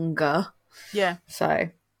stronger. Yeah. So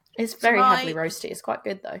it's very heavily roasty. It's quite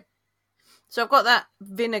good though. So I've got that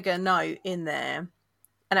vinegar note in there.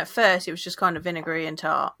 And at first, it was just kind of vinegary and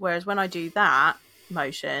tart. Whereas when I do that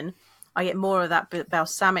motion, I get more of that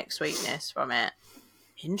balsamic sweetness from it.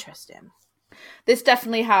 Interesting. This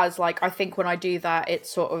definitely has, like, I think when I do that, it's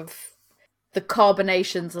sort of, the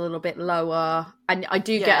carbonation's a little bit lower. And I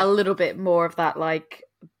do get a little bit more of that, like,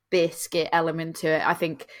 biscuit element to it. I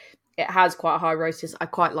think it has quite a high roastiness. I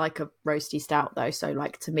quite like a roasty stout, though. So,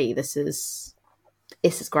 like, to me, this is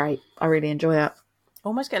great. I really enjoy it.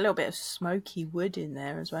 Almost get a little bit of smoky wood in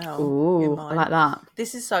there as well. Ooh, I like that.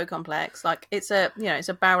 This is so complex. Like it's a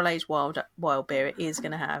barrel aged wild beer. It is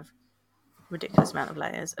going to have a ridiculous amount of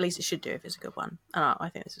layers. At least it should do if it's a good one. And I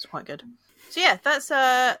think this is quite good. So yeah,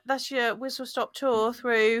 that's your whistle stop tour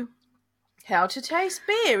through How to taste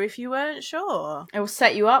beer if you weren't sure. It will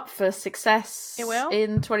set you up for success It will.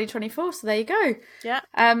 in 2024. So there you go. Yeah.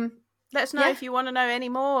 Let us know if you want to know any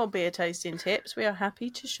more beer tasting tips. We are happy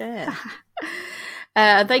to share.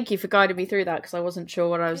 Thank you for guiding me through that because I wasn't sure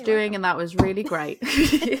what I was doing, and that was really great.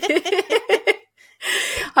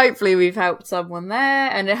 Hopefully we've helped someone there,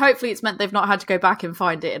 and hopefully it's meant they've not had to go back and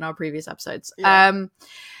find it in our previous episodes.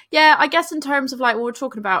 Yeah, I guess in terms of like, we were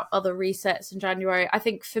talking about other resets in January. I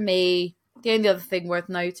think for me, the only other thing worth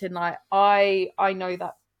noting, like I know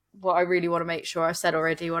that what I really want to make sure, I said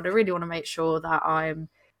already, what I really want to make sure that I'm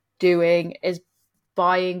doing is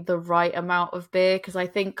buying the right amount of beer, because I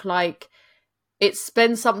think like it's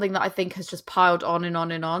been something that I think has just piled on and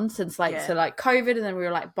on and on since so COVID, and then we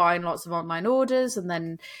were like buying lots of online orders, and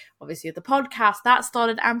then obviously the podcast that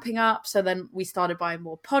started amping up, so then we started buying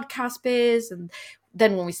more podcast beers, and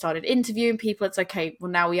then when we started interviewing people, it's okay, well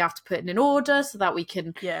now we have to put in an order so that we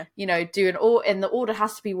can do an order, and the order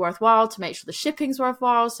has to be worthwhile to make sure the shipping's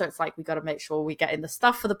worthwhile, so it's like we got to make sure we get in the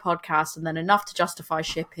stuff for the podcast and then enough to justify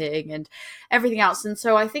shipping and everything else. And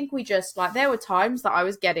so I think we just like, there were times that I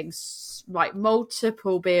was getting like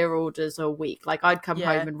multiple beer orders a week. Like I'd come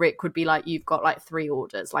home and Rick would be like, you've got like 3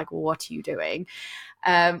 orders, like what are you doing?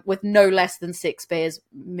 With no less than 6 beers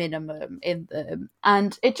minimum in them,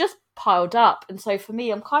 and it just piled up. And so for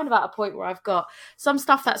me, I'm kind of at a point where I've got some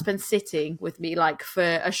stuff that's been sitting with me like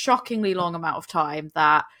for a shockingly long amount of time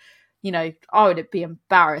that, you know, I would be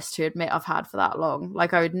embarrassed to admit I've had for that long.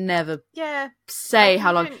 Like I would never say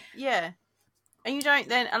how long. And you don't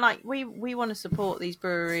then, and like we want to support these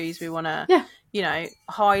breweries, we want to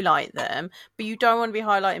highlight them, but you don't want to be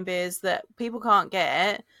highlighting beers that people can't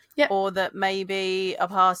get, or that maybe are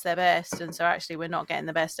past their best, and so actually we're not getting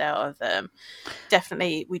the best out of them.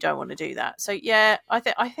 Definitely, we don't want to do that. So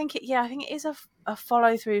I think it is a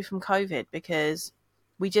follow through from COVID, because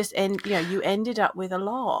we just you ended up with a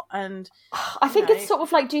lot. And I think it's sort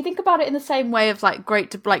of like, do you think about it in the same way of like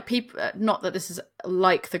people, not that this is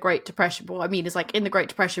like the Great Depression, but what I mean is like in the Great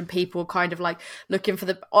Depression, people kind of like looking for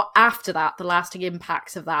after that, the lasting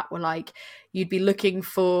impacts of that were like, you'd be looking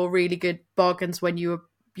for really good bargains when you were,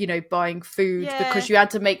 you know, buying food, because you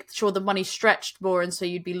had to make sure the money stretched more, and so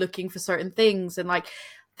you'd be looking for certain things, and like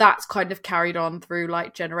that's kind of carried on through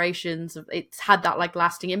like generations of, it's had that like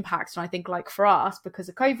lasting impact. And I think like for us, because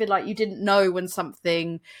of COVID, like you didn't know when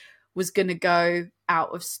something was going to go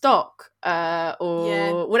out of stock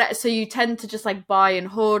or whatever, so you tend to just like buy and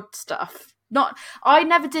hoard stuff. I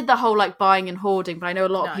never did the whole like buying and hoarding, but I know a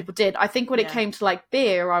lot of people did. I think when it came to like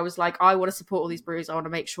beer, I was like, I want to support all these breweries, I want to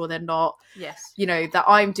make sure they're not you know, that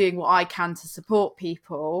I'm doing what I can to support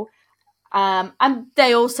people. And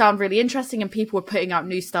they all sound really interesting, and people were putting out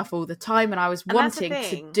new stuff all the time, and I was wanting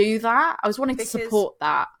to do that. I was wanting to support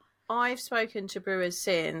that. I've spoken to brewers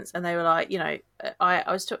since, and they were like, you know,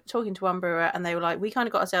 I was talking to one brewer, and they were like, we kind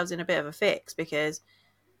of got ourselves in a bit of a fix, because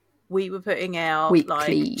we were putting out weekly, like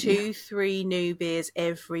 2-3 new beers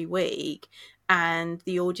every week, and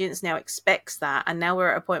the audience now expects that. And now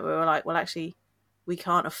we're at a point where we're like, well, actually, we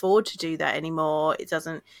can't afford to do that anymore. It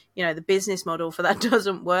doesn't, you know, the business model for that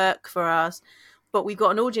doesn't work for us, but we've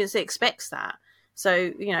got an audience that expects that.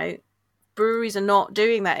 So, you know, breweries are not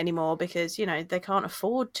doing that anymore because, you know, they can't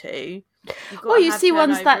afford to. Well, you see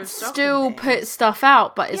ones that still put stuff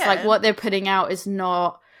out, but it's like what they're putting out is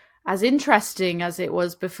not as interesting as it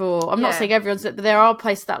was before. I'm not saying everyone's, but there are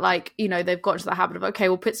places that, like, you know, they've got into the habit of, okay,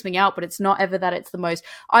 we'll put something out, but it's not ever that it's the most.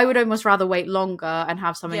 I would almost rather wait longer and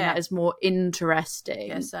have something that is more interesting.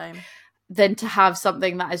 Yeah, same. Than to have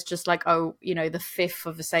something that is just like, oh, you know, the 5th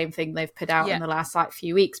of the same thing they've put out in the last like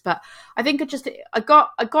few weeks. But I think I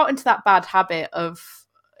got into that bad habit of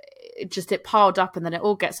it piled up, and then it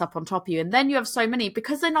all gets up on top of you, and then you have so many,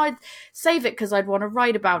 because then I'd save it because I'd want to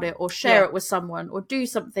write about it or share it with someone or do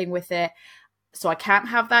something with it. So I can't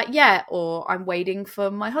have that yet, or I'm waiting for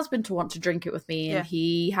my husband to want to drink it with me, and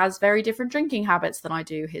he has very different drinking habits than I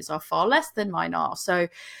do. His are far less than mine are. So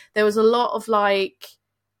there was a lot of like,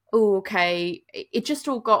 oh, okay, it just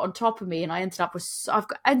all got on top of me, and I've ended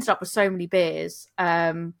up with so many beers,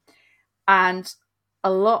 and a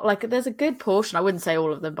lot, like, there's a good portion, I wouldn't say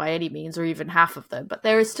all of them by any means, or even half of them, but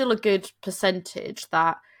there is still a good percentage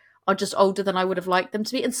that are just older than I would have liked them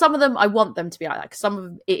to be. And some of them, I want them to be like that, because some of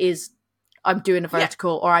them, it is, I'm doing a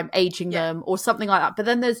vertical, or I'm aging them, or something like that. But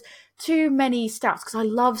then there's too many stouts, because I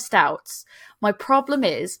love stouts. My problem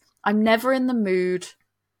is, I'm never in the mood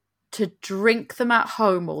to drink them at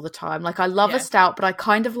home all the time. Like, I love a stout, but I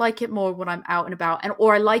kind of like it more when I'm out and about,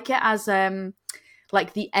 or I like it as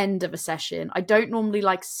like the end of a session. I don't normally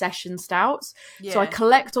like session stouts. Yeah. So I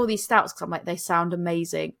collect all these stouts because I'm like, they sound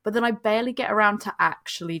amazing. But then I barely get around to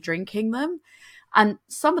actually drinking them. And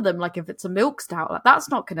some of them, like if it's a milk stout, like that's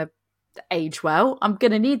not going to age well. I'm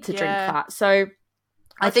going to need to drink that. So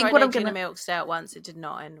I think what I'm going to... a milk stout once, it did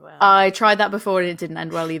not end well. I tried that before and it didn't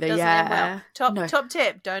end well either. Doesn't end well. Top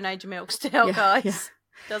tip, don't age a milk stout, guys. Yeah.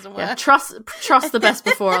 Doesn't work. Yeah, trust the best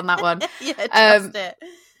before on that one. Trust it.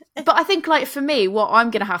 But I think, like, for me, what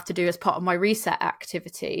I'm going to have to do as part of my reset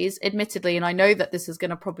activities, admittedly, and I know that this is going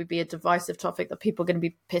to probably be a divisive topic that people are going to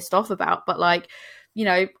be pissed off about, but, like, you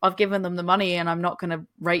know, I've given them the money and I'm not going to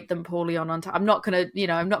rate them poorly on time. I'm not going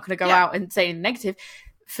to go out and say anything negative.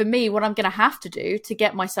 For me, what I'm going to have to do to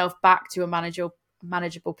get myself back to a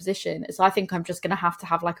manageable position is I think I'm just going to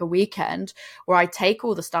have like a weekend where I take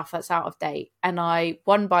all the stuff that's out of date and I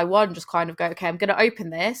one by one just kind of go, okay, I'm going to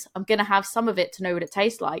open this. I'm going to have some of it to know what it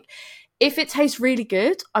tastes like. If it tastes really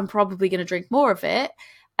good, I'm probably going to drink more of it.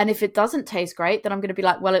 And if it doesn't taste great, then I'm going to be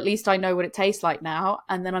like, well, at least I know what it tastes like now.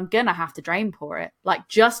 And then I'm going to have to drain pour it, like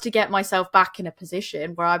just to get myself back in a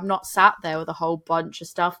position where I'm not sat there with a whole bunch of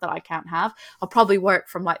stuff that I can't have. I'll probably work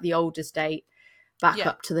from like the oldest date back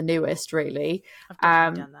up to the newest, really.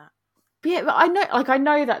 I've definitely done that. But I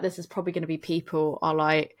know that this is probably going to be people are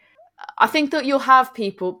like, I think that you'll have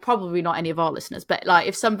people, probably not any of our listeners, but like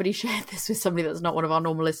if somebody shared this with somebody that's not one of our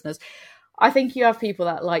normal listeners, I think you have people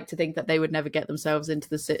that like to think that they would never get themselves into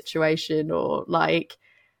the situation or like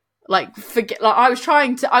forget. Like I was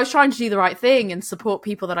trying to do the right thing and support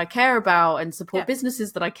people that I care about and support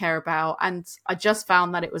businesses that I care about, and I just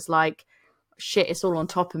found that it was like, shit, it's all on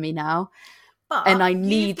top of me now. But and I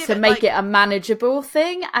need to make it a manageable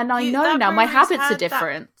thing. And I know now my habits are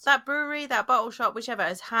different. That brewery, that bottle shop, whichever,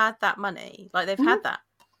 has had that money. Like they've had that.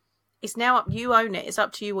 It's now up. You own it. It's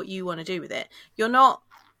up to you what you want to do with it. You're not.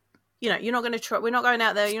 You're not going to we're not going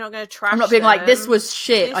out there. You're not going to trash. I'm not being like, this was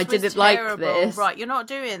shit. This I didn't like this. Right. You're not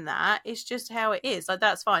doing that. It's just how it is. Like,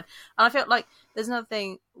 that's fine. And I feel like there's another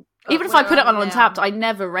thing. Even if I put it on Untapped, I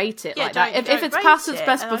never rate it like that. If it's past its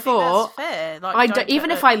best before, fair. Like, even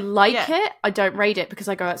if I like it, I don't rate it because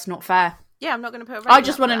I go, it's not fair. Yeah, I'm not going to put a rating. I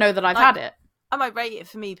just want to know that I've had it. I might rate it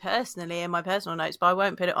for me personally in my personal notes, but I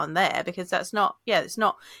won't put it on there because that's not. Yeah, it's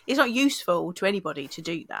not useful to anybody to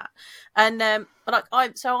do that. And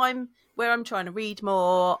I'm where I'm trying to read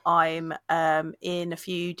more. I'm in a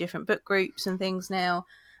few different book groups and things now,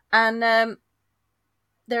 and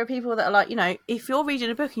there are people that are like, if you're reading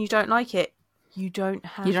a book and you don't like it, you don't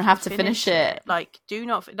have to finish it. Like, do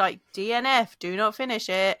not DNF. Do not finish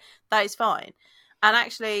it. That is fine. And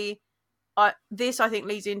actually, this I think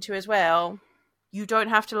leads into as well. You don't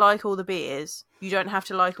have to like all the beers. You don't have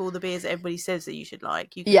to like all the beers that everybody says that you should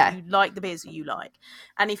like. You like the beers that you like.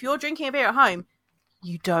 And if you're drinking a beer at home,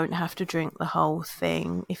 you don't have to drink the whole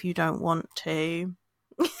thing if you don't want to.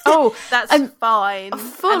 Oh, that's fine.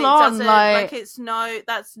 Full on,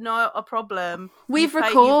 that's not a problem. We've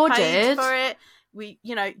recorded. You paid for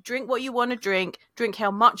it. Drink what you want to drink. Drink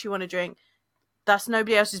how much you want to drink. That's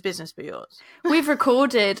nobody else's business but yours. We've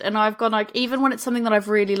recorded and I've gone like, even when it's something that I've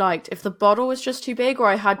really liked, if the bottle was just too big or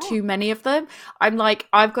I had too many of them, I'm like,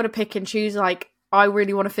 I've got to pick and choose. Like, I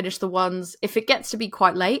really want to finish the ones. If it gets to be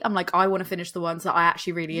quite late, I'm like, I want to finish the ones that I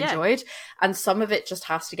actually really enjoyed. And some of it just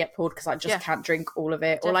has to get poured because I just can't drink all of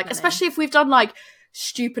it. Definitely. Or like, especially if we've done like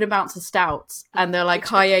stupid amounts of stouts and they're like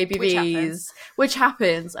high ABVs, which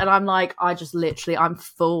happens. And I'm like, I'm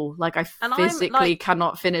full. Like I physically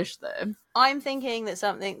cannot finish them. I'm thinking that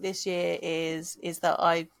something this year is that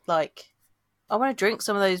I want to drink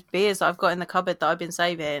some of those beers that I've got in the cupboard that I've been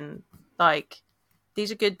saving. Like, these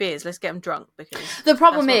are good beers. Let's get them drunk because the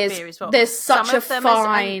problem is there's such a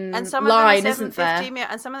fine line, isn't there?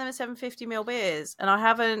 And some of them are 750ml beers, and I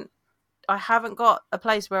haven't got a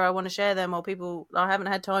place where I want to share them or people. I haven't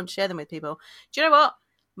had time to share them with people. Do you know what?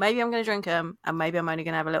 Maybe I'm going to drink them, and maybe I'm only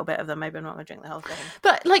going to have a little bit of them. Maybe I'm not going to drink the whole thing.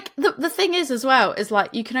 But like the thing is as well is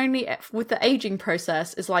like you can only with the aging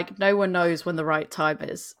process is like no one knows when the right time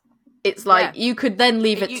is. It's like you could then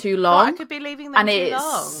leave it too long. I could be leaving them too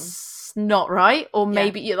long. Not right, or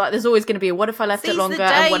maybe like there's always going to be a what if I left it longer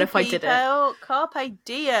and what if I didn't. Carpe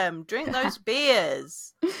diem, drink those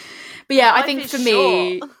beers. But yeah, I think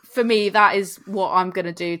for me that is what I'm going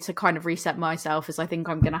to do to kind of reset myself. Is I think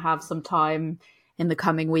I'm going to have some time in the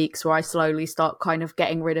coming weeks where I slowly start kind of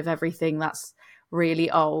getting rid of everything that's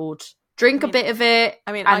really old. Drink a bit of it.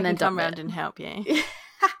 I can come around and help you.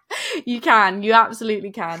 You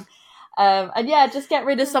absolutely can. And just get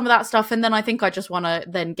rid of some of that stuff. And then I think I just want to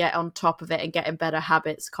then get on top of it and get in better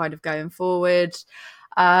habits kind of going forward.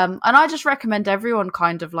 And I just recommend everyone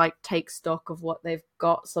kind of like take stock of what they've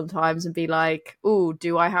got sometimes and be like, oh,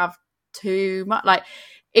 do I have too much? Like,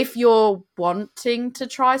 if you're wanting to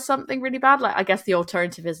try something really bad, like I guess the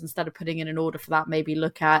alternative is, instead of putting in an order for that, maybe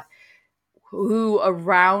look at who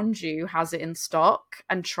around you has it in stock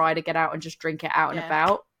and try to get out and just drink it out and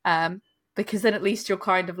about. Because then at least you're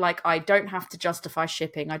kind of like, I don't have to justify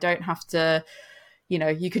shipping. I don't have to,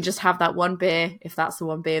 you can just have that one beer if that's the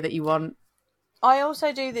one beer that you want. I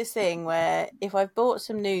also do this thing where if I've bought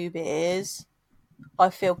some new beers, I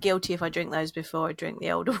feel guilty if I drink those before I drink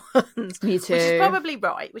the older ones. Me too. Which is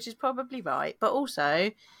probably right. But also,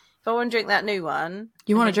 if I want to drink that new one,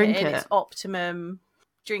 you want to drink it. It's optimum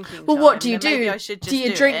drinking. Well, time, what do you do? Maybe I should just do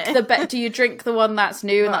you drink it. Do you drink the one that's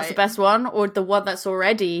new and that's the best one, or the one that's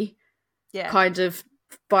already kind of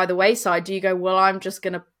by the wayside? Do you go, well, I'm just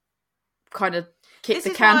going to kind of kick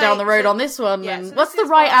the can down the road on this one? And so what's the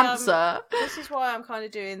right answer? This is why I'm kind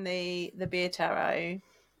of doing the beer tarot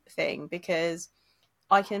thing, because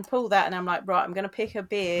I can pull that and I'm like, right, I'm going to pick a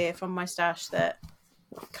beer from my stash that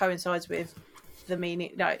coincides with the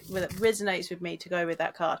meaning, that resonates with me to go with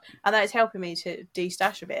that card. And that is helping me to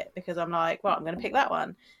de-stash a bit, because I'm like, well, I'm going to pick that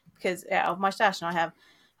one because out of my stash, and I have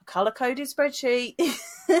a color-coded spreadsheet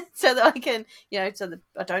so that I can, so that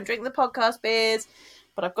I don't drink the podcast beers,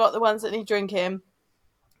 but I've got the ones that need drinking.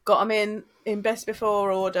 Got them in best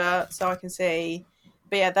before order so I can see.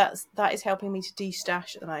 But yeah, that is helping me to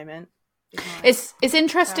de-stash at the moment. It's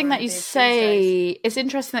interesting that you say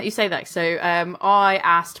that. So I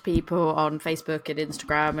asked people on Facebook and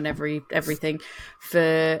Instagram and everything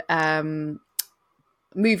for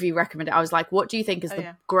movie recommended. I was like, what do you think is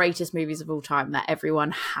the greatest movies of all time that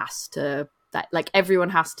everyone has to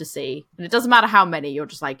see? And it doesn't matter how many. I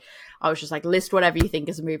was just like, list whatever you think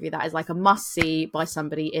is a movie that is like a must see by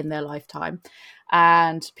somebody in their lifetime.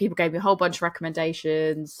 And people gave me a whole bunch of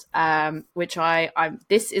recommendations, which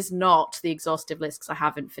this is not the exhaustive list because I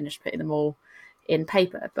haven't finished putting them all in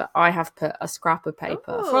paper, but I have put a scrap of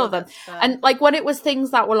paper for all of them. And like when it was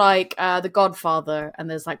things that were like The Godfather, and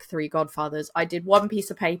there's like 3 Godfathers, I did one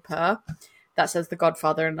piece of paper that says The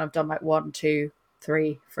Godfather, and I've done like 1, 2,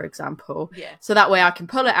 3, for example. Yeah. So that way I can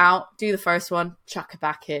pull it out, do the first one, chuck it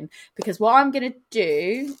back in. Because what I'm going to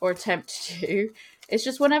do, or attempt to do, is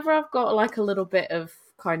just whenever I've got like a little bit of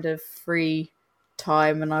kind of free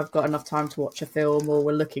time and I've got enough time to watch a film, or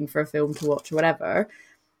we're looking for a film to watch or whatever,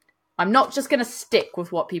 I'm not just going to stick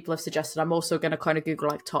with what people have suggested. I'm also going to kind of Google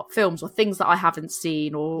like top films or things that I haven't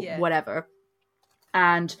seen or whatever.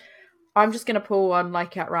 And I'm just going to pull one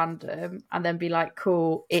like at random and then be like,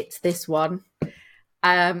 cool, it's this one.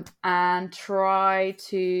 And try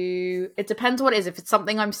to, it depends what it is. If it's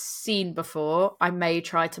something I've seen before, I may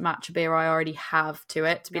try to match a beer I already have to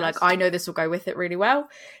it to be like, I know this will go with it really well.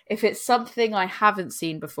 If it's something I haven't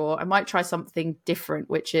seen before, I might try something different,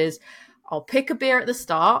 which is I'll pick a beer at the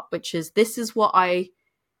start, which is, this is what I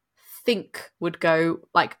think would go,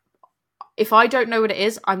 like, if I don't know what it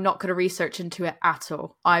is, I'm not going to research into it at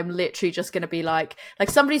all. I'm literally just going to be like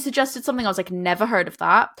somebody suggested something. I was like, never heard of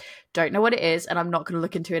that. Don't know what it is. And I'm not going to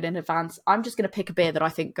look into it in advance. I'm just going to pick a beer that I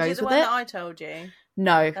think goes with it. Is it the one that I told you?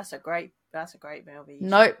 No. That's a great movie.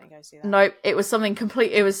 Nope. Nope. It was something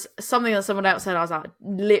that someone else said. I was like,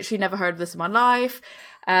 literally never heard of this in my life.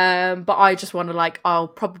 But I just want to I'll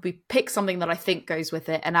probably pick something that I think goes with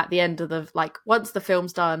it. And at the end of once the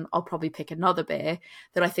film's done, I'll probably pick another beer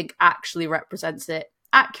that I think actually represents it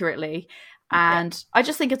accurately. And I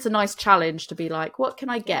just think it's a nice challenge to be like, what can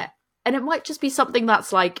I get? And it might just be something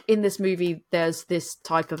that's like, in this movie, there's this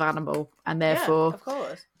type of animal, and therefore of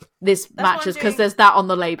course. This matches because there's that on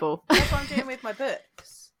the label. That's what I'm doing with my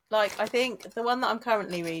books. Like, I think the one that I'm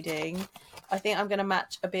currently reading, I think I'm going to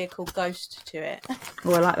match a beer called Ghost to it.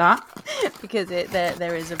 Oh, I like that. Because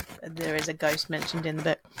there is a ghost mentioned in the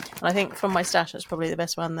book. And I think from my stash, that's probably the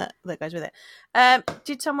best one that goes with it.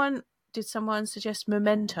 Did someone suggest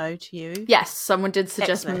Memento to you? Yes, someone did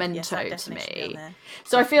suggest Memento to me.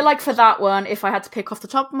 So I feel like for that one, if I had to pick off the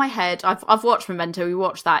top of my head, I've watched Memento. We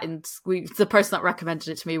watched that the person that recommended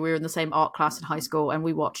it to me, we were in the same art class in high school, and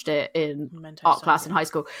we watched it in art class in high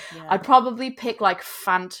school. Yeah. I'd probably pick like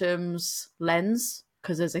Phantom's Lens,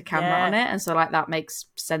 because there's a camera on it, and so that makes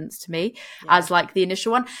sense to me as the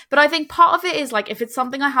initial one. But I think part of it is if it's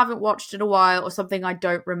something I haven't watched in a while, or something I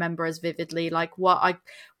don't remember as vividly, what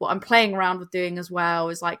I'm playing around with doing as well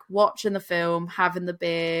is watching the film, having the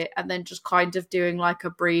beer, and then just kind of doing a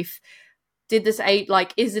brief, did this age,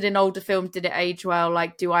 is it an older film, did it age well,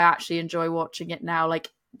 do I actually enjoy watching it now,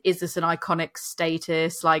 is this an iconic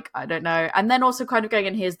status, I don't know. And then also kind of going,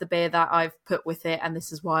 and here's the beer that I've put with it, and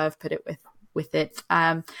this is why I've put it with it.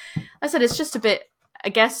 I said it's just a bit I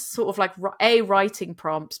guess sort of like A, writing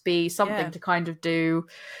prompts, B, something to kind of do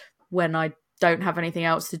when I don't have anything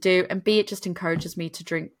else to do, and B, it just encourages me to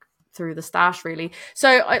drink through the stash, really.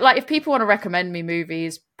 So like, if people want to recommend me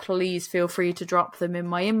movies, please feel free to drop them in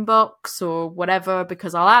my inbox or whatever,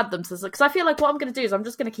 because I'll add them. Because I feel like what I'm going to do is I'm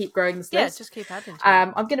just going to keep growing this list. Just keep adding to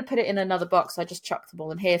I'm going to put it in another box. I just chucked them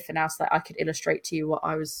all in here for now so that I could illustrate to you what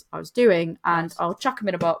I was doing, and Nice. I'll chuck them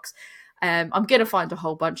in a box. I'm going to find a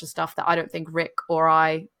whole bunch of stuff that I don't think Rick or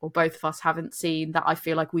I or both of us haven't seen that I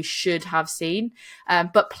feel like we should have seen.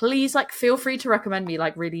 But please, like, feel free to recommend me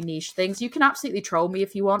like really niche things. You can absolutely troll me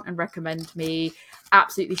if you want and recommend me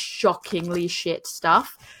absolutely shockingly shit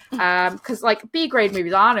stuff. Because like B-grade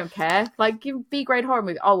movies, I don't care. Like, give B-grade horror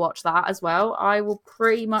movie, I'll watch that as well. I will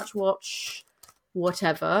pretty much watch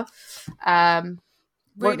whatever.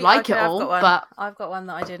 Won't like it all, but I've got one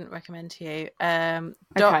that I didn't recommend to you.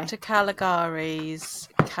 Dr. Caligari's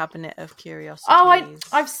Cabinet of Curiosities. Oh,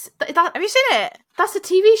 have you seen it? That's a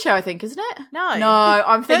TV show, I think, isn't it? No,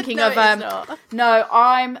 I'm thinking no, of it's not. No,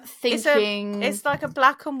 I'm thinking it's like a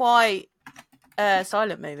black and white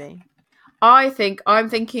silent movie. I'm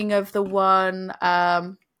thinking of the one,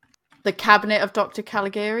 the Cabinet of Dr.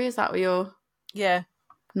 Caligari. Is that what you're? Yeah.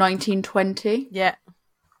 1920. Yeah.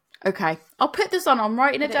 Okay, I'll put this on. I'm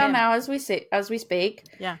writing it down now as we speak.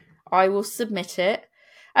 Yeah, I will submit it.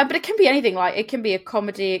 But it can be anything. Like, it can be a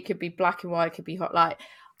comedy. It could be black and white. It could be hot. Like,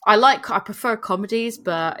 I prefer comedies,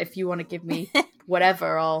 but if you want to give me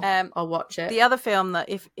whatever, I'll watch it. The other film that,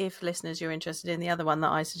 if listeners you're interested in, the other one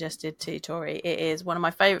that I suggested to Tori, it is one of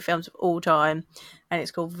my favourite films of all time, and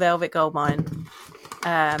it's called Velvet Goldmine.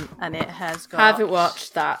 And it has got... I haven't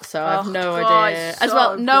watched that, so I have no idea. So as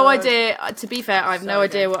well, no good. idea. To be fair, I have no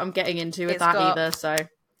idea what I'm getting into with that either. So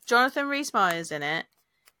Jonathan Rhys-Meyers in it,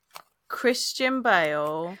 Christian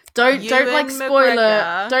Bale. Don't like spoiler.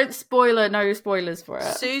 McGregor, don't spoiler. No spoilers for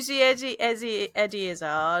it. Susie Eddie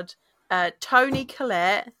Izzard, Toni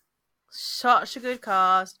Collette. Such a good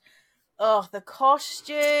cast. Oh, the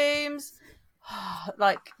costumes.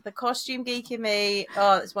 Like, the costume geek in me.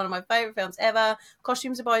 Oh, it's one of my favourite films ever.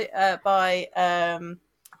 Costumes are by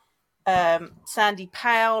Sandy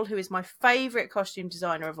Powell, who is my favourite costume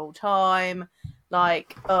designer of all time.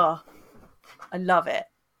 Like, oh, I love it.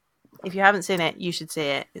 If you haven't seen it, you should see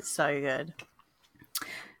it. It's so good.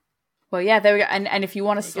 Well, yeah, there we go. And if you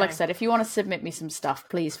want to, like I said, if you want to submit me some stuff,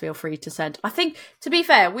 please feel free to send. I think, to be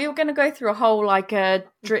fair, we were going to go through a whole, like, the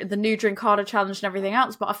new Drink Harder challenge and everything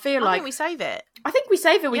else, but I think we save it. We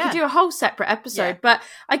could do a whole separate episode, but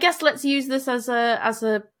I guess let's use this as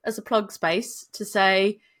a plug space to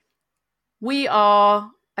say I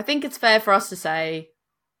think it's fair for us to say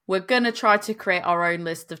we're going to try to create our own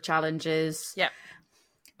list of challenges. Yep.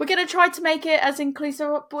 We're going to try to make it as inclusive,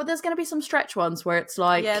 but there's going to be some stretch ones where it's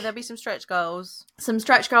like... Yeah, there'll be some stretch goals. And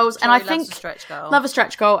I think... Love a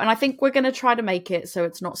stretch goal. And I think we're going to try to make it so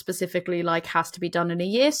it's not specifically like has to be done in a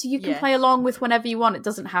year. So you can play along with whenever you want. It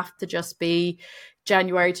doesn't have to just be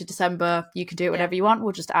January to December. You can do it whenever you want.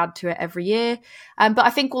 We'll just add to it every year. But I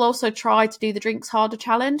think we'll also try to do the Drinks Harder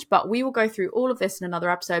challenge. But we will go through all of this in another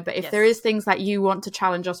episode. But if there is things that you want to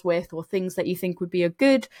challenge us with, or things that you think would be a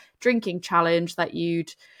good drinking challenge that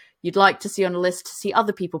you'd like to see on a list to see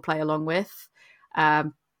other people play along with,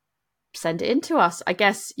 send it in to us. I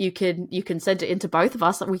guess you can send it into both of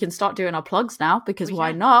us. We can start doing our plugs now, because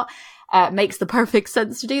why not? Makes the perfect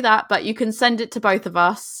sense to do that. But you can send it to both of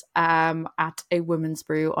us at A Woman's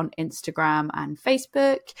Brew on Instagram and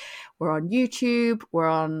Facebook. We're on YouTube. We're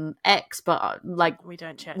on X, but we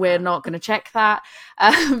don't check. We're not going to check that.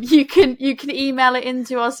 You can email it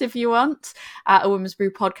into us if you want at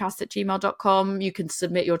awomansbrewpodcast@gmail.com. You can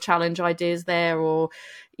submit your challenge ideas there, or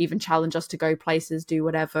even challenge us to go places, do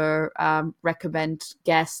whatever, recommend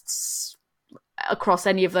guests across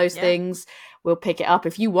any of those things. We'll pick it up.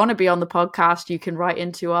 If you want to be on the podcast, you can write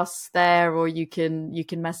into us there, or you can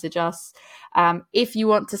message us. If you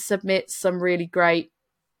want to submit some really great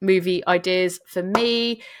movie ideas, for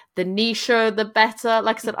me, the nicher the better.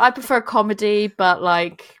 Like I said, I prefer comedy, but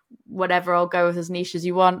like whatever, I'll go with as niche as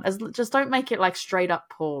you want. Just don't make it like straight up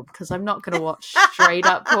porn, because I'm not going to watch straight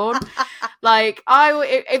up porn. Like,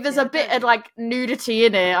 if there's a bit of like nudity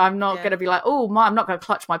in it, I'm not going to be like, oh, I'm not going to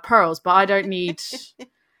clutch my pearls, but I don't need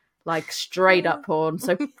like straight up porn.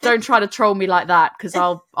 So don't try to troll me like that, because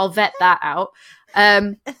I'll vet that out.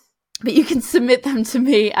 But you can submit them to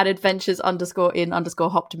me at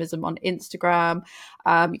adventures_in_hoptimism on Instagram.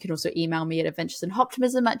 You can also email me at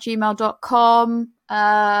adventuresinhoptimism@gmail.com.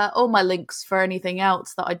 All my links for anything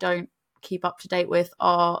else that I don't keep up to date with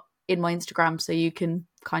are in my Instagram, so you can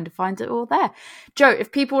kind of find it all there. Jo,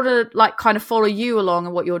 if people want to like kind of follow you along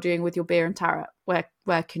and what you're doing with your beer and tarot, where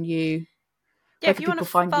can you? Yeah, if you want to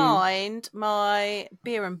find my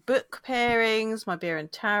beer and book pairings, my beer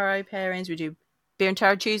and tarot pairings, we do beer and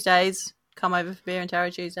tarot Tuesdays. Come over for beer and tarot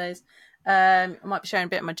Tuesdays. I might be sharing a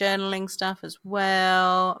bit of my journaling stuff as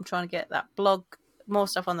well. I'm trying to get that blog, more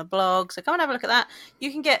stuff on the blog. So come and have a look at that.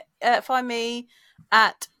 You can find me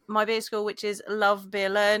at my beer school, which is Love Beer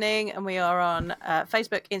Learning, and we are on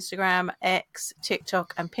Facebook, Instagram, X,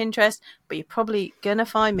 TikTok, and Pinterest. But you're probably gonna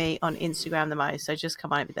find me on Instagram the most, so just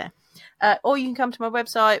come over there. Or you can come to my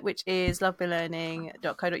website, which is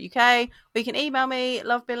lovebeerlearning.co.uk, or you can email me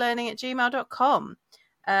lovebeerlearning@gmail.com.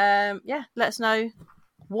 Let us know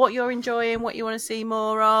what you're enjoying, what you want to see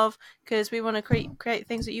more of, because we want to create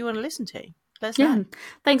things that you want to listen to.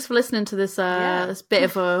 Thanks for listening to this this bit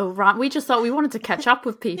of a rant. We just thought we wanted to catch up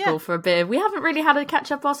with people for a bit. We haven't really had a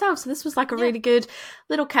catch up ourselves, so this was like a really good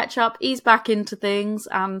little catch up, ease back into things,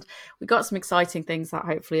 and we got some exciting things that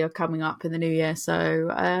hopefully are coming up in the new year,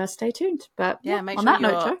 so stay tuned. But make on sure that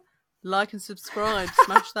note, Jo, like and subscribe,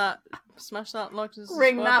 smash that like and subscribe,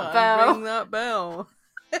 ring that bell.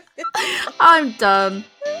 I'm done.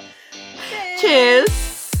 Cheers.